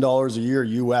 $500,000 a year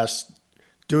US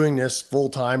doing this full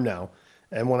time now.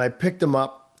 And when I picked him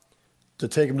up to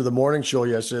take him to the morning show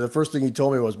yesterday, the first thing he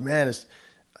told me was, man, this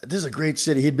is a great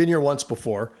city. He'd been here once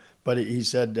before, but he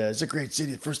said, it's a great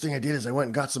city. The first thing I did is I went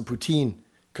and got some poutine,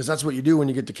 because that's what you do when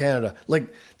you get to Canada.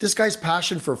 Like, this guy's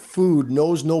passion for food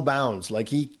knows no bounds. Like,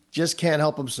 he just can't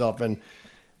help himself. And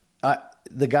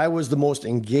the guy was the most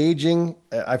engaging.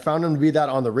 I found him to be that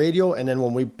on the radio. And then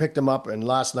when we picked him up and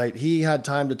last night, he had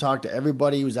time to talk to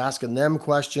everybody. He was asking them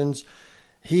questions.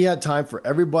 He had time for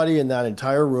everybody in that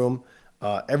entire room.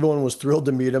 Everyone was thrilled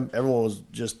to meet him. Everyone was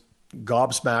just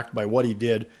gobsmacked by what he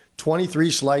did.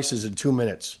 23 slices in 2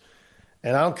 minutes.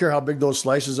 And I don't care how big those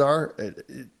slices are.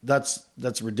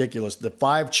 That's ridiculous. The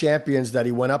 5 champions that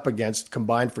he went up against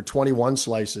combined for 21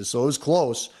 slices. So it was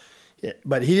close,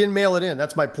 but he didn't mail it in.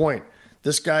 That's my point.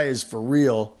 This guy is for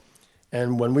real.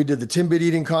 And when we did the Timbit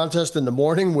eating contest in the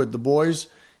morning with the boys,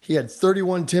 he had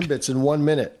 31 Timbits in 1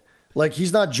 minute. Like,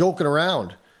 he's not joking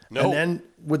around. No. And then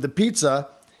with the pizza,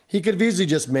 he could have easily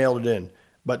just mailed it in.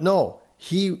 But no,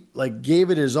 he gave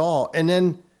it his all. And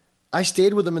then I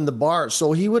stayed with him in the bar.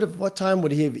 So what time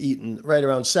would he have eaten? Right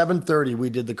around 7:30 we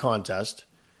did the contest.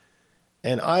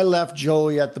 And I left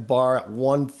Joey at the bar at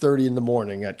 1:30 in the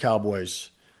morning at Cowboys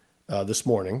this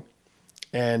morning.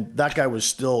 And that guy was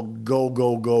still go,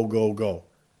 go, go, go, go.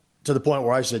 To the point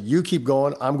where I said, you keep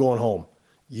going, I'm going home.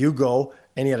 You go.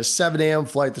 And he had a 7 a.m.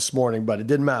 flight this morning, but it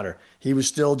didn't matter. He was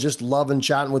still just loving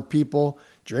chatting with people,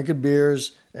 drinking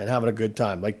beers, and having a good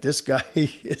time. Like, this guy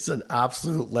is an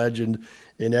absolute legend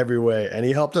in every way. And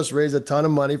he helped us raise a ton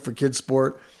of money for kids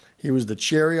sport. He was the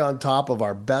cherry on top of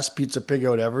our best Pizza Pig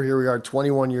Out ever. Here we are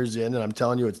 21 years in, and I'm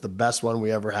telling you, it's the best one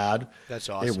we ever had. That's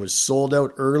awesome. It was sold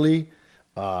out early.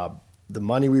 The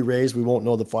money we raised, we won't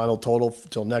know the final total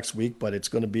until next week, but it's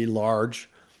going to be large.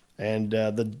 And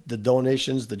the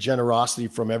donations, the generosity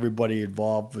from everybody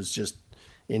involved was just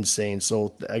insane.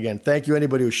 So, again, thank you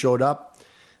anybody who showed up.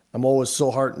 I'm always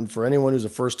so heartened for anyone who's a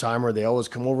first-timer. They always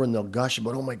come over and they'll gush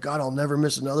about, oh, my God, I'll never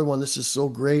miss another one. This is so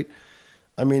great.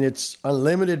 I mean, it's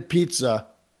unlimited pizza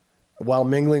while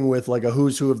mingling with like a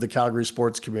who's who of the Calgary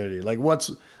sports community. Like,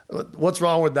 what's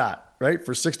wrong with that, right?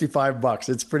 For $65,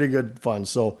 it's pretty good fun.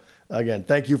 So, again,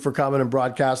 thank you for coming and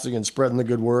broadcasting and spreading the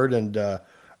good word. And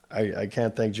I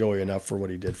can't thank Joey enough for what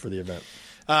he did for the event.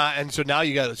 And so now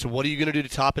so what are you going to do to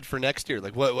top it for next year?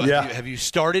 Like, what have you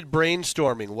started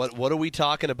brainstorming? What are we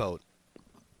talking about?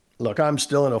 Look, I'm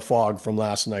still in a fog from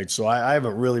last night, so I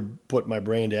haven't really put my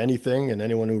brain to anything. And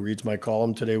anyone who reads my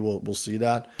column today will see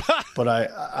that.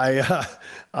 But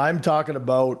I'm talking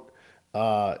about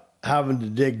having to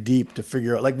dig deep to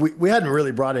figure out. Like we hadn't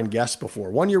really brought in guests before.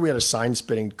 One year we had a sign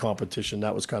spinning competition.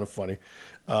 That was kind of funny.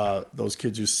 Those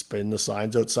kids who spin the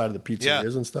signs outside of the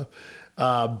pizzerias and stuff.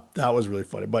 That was really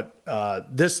funny. But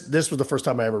this was the first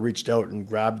time I ever reached out and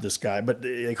grabbed this guy. But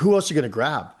like, who else are you going to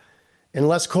grab?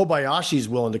 Unless Kobayashi's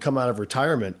willing to come out of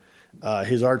retirement,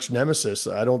 his arch nemesis,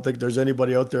 I don't think there's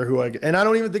anybody out there and I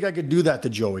don't even think I could do that to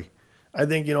Joey. I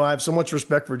think, I have so much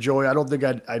respect for Joey. I don't think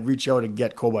I'd reach out and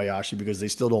get Kobayashi because they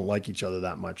still don't like each other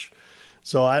that much.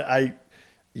 So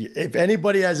if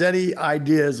anybody has any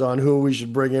ideas on who we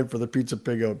should bring in for the Pizza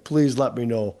Pig Out, please let me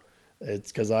know.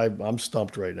 It's because I'm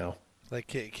stumped right now. Like,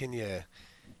 can you? I'm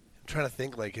trying to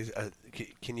think. Like,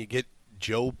 can you get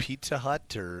Joe Pizza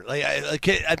Hut or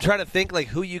I'm trying to think like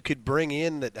who you could bring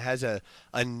in that has a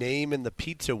name in the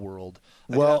pizza world.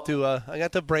 I got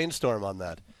to brainstorm on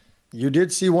that. You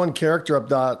did see one character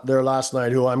up there last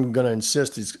night who I'm going to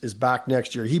insist is back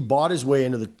next year. He bought his way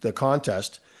into the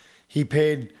contest. He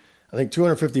paid, I think,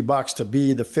 $250 to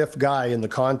be the fifth guy in the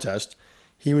contest.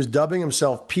 He was dubbing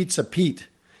himself Pizza Pete.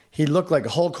 He looked like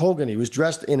Hulk Hogan. He was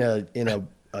dressed in a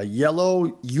yellow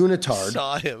unitard.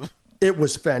 Saw him. It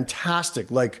was fantastic.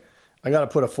 Like, I got to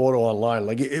put a photo online.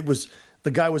 Like,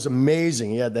 the guy was amazing.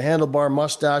 He had the handlebar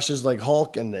mustaches like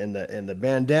Hulk and the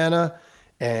bandana.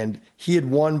 And he had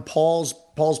won Paul's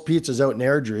Pizzas out in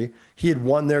Airdrie. He had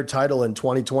won their title in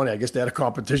 2020. I guess they had a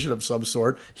competition of some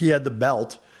sort. He had the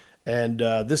belt. And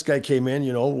this guy came in,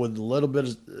 with a little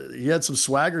bit he had some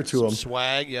swagger to him.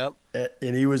 Swag, yep.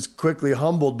 And he was quickly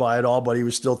humbled by it all, but he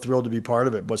was still thrilled to be part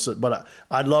of it. But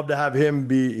I'd love to have him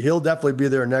he'll definitely be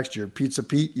there next year. Pizza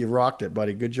Pete, you rocked it,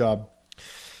 buddy. Good job.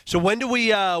 So when do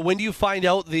you find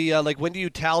out when do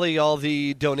you tally all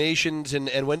the donations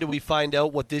and when do we find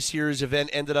out what this year's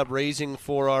event ended up raising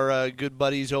for our good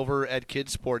buddies over at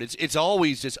Kidsport? It's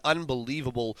always just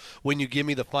unbelievable when you give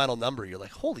me the final number. You're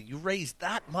like, holy, you raised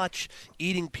that much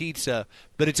eating pizza.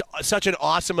 But it's such an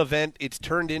awesome event. It's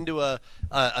turned into a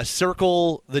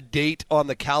circle the date on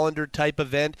the calendar type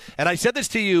event. And I said this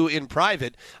to you in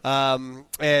private,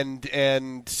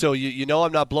 and so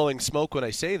I'm not blowing smoke when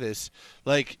I say this.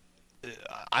 Like,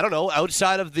 I don't know,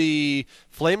 outside of the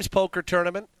Flames poker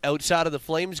tournament, outside of the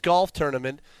Flames golf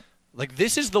tournament, like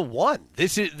this is the one.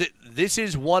 This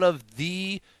is one of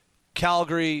the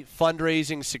Calgary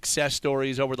fundraising success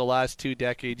stories over the last 2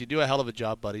 decades. You do a hell of a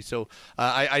job, buddy. So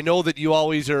I know that you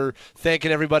always are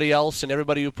thanking everybody else and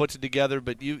everybody who puts it together,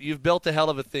 but you've built a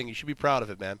hell of a thing. You should be proud of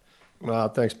it, man.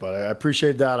 Thanks, buddy. I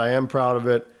appreciate that. I am proud of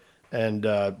it. And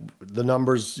the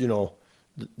numbers,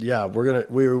 yeah,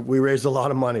 we raised a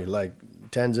lot of money, like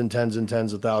tens and tens and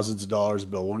tens of thousands of dollars,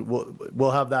 Bill.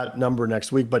 We'll have that number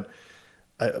next week. But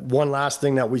one last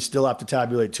thing that we still have to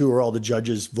tabulate too are all the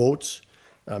judges' votes.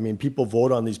 I mean, people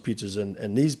vote on these pizzas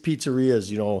and these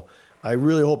pizzerias, I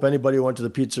really hope anybody who went to the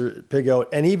Pizza Pig Out,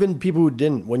 and even people who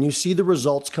didn't, when you see the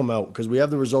results come out, because we have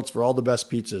the results for all the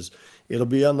best pizzas, it'll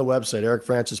be on the website,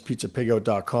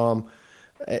 ericfrancispizzapigout.com.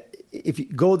 If you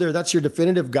go there, that's your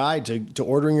definitive guide to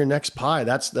ordering your next pie.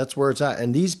 That's where it's at.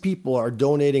 And these people are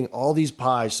donating all these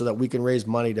pies so that we can raise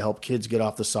money to help kids get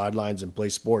off the sidelines and play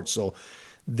sports. So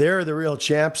they're the real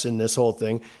champs in this whole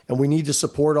thing. And we need to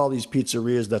support all these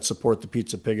pizzerias that support the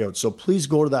Pizza Pig Out. So please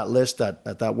go to that list at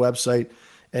that website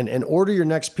and order your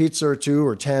next pizza or 2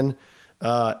 or 10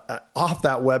 off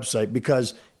that website,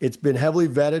 because it's been heavily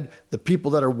vetted. The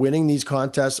people that are winning these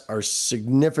contests are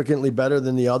significantly better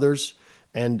than the others.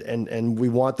 And we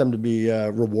want them to be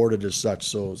rewarded as such.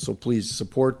 So please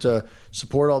support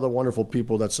all the wonderful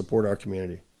people that support our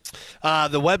community.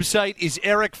 The website is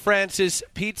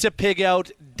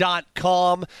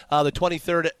ericfrancispizzapigout.com. The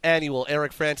 23rd annual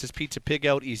Eric Francis Pizza Pig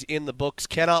Out is in the books.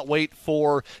 Cannot wait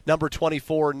for number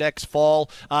 24 next fall.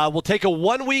 We'll take a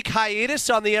 1-week hiatus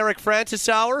on the Eric Francis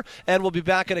Hour, and we'll be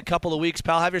back in a couple of weeks.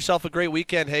 Pal, have yourself a great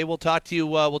weekend. Hey, we'll talk to you.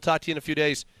 We'll talk to you in a few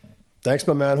days. Thanks,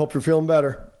 my man. Hope you're feeling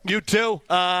better. You too.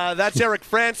 That's Eric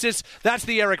Francis. That's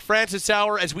the Eric Francis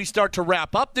Hour as we start to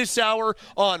wrap up this hour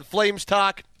on Flames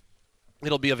Talk.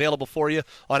 It'll be available for you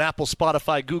on Apple,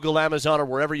 Spotify, Google, Amazon, or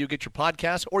wherever you get your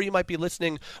podcasts, or you might be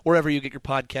listening wherever you get your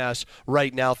podcasts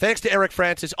right now. Thanks to Eric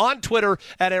Francis on Twitter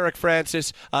at Eric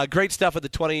Francis. Great stuff at the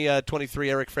 2023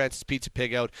 Eric Francis Pizza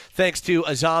Pig Out. Thanks to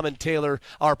Azam and Taylor,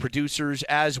 our producers,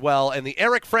 as well. And the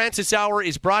Eric Francis Hour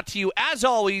is brought to you, as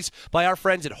always, by our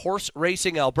friends at Horse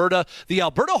Racing Alberta. The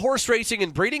Alberta horse racing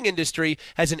and breeding industry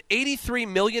has an $83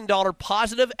 million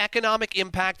positive economic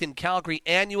impact in Calgary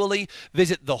annually.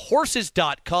 Visit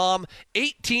thehorses.com.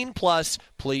 18 plus.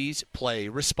 Please play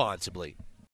responsibly.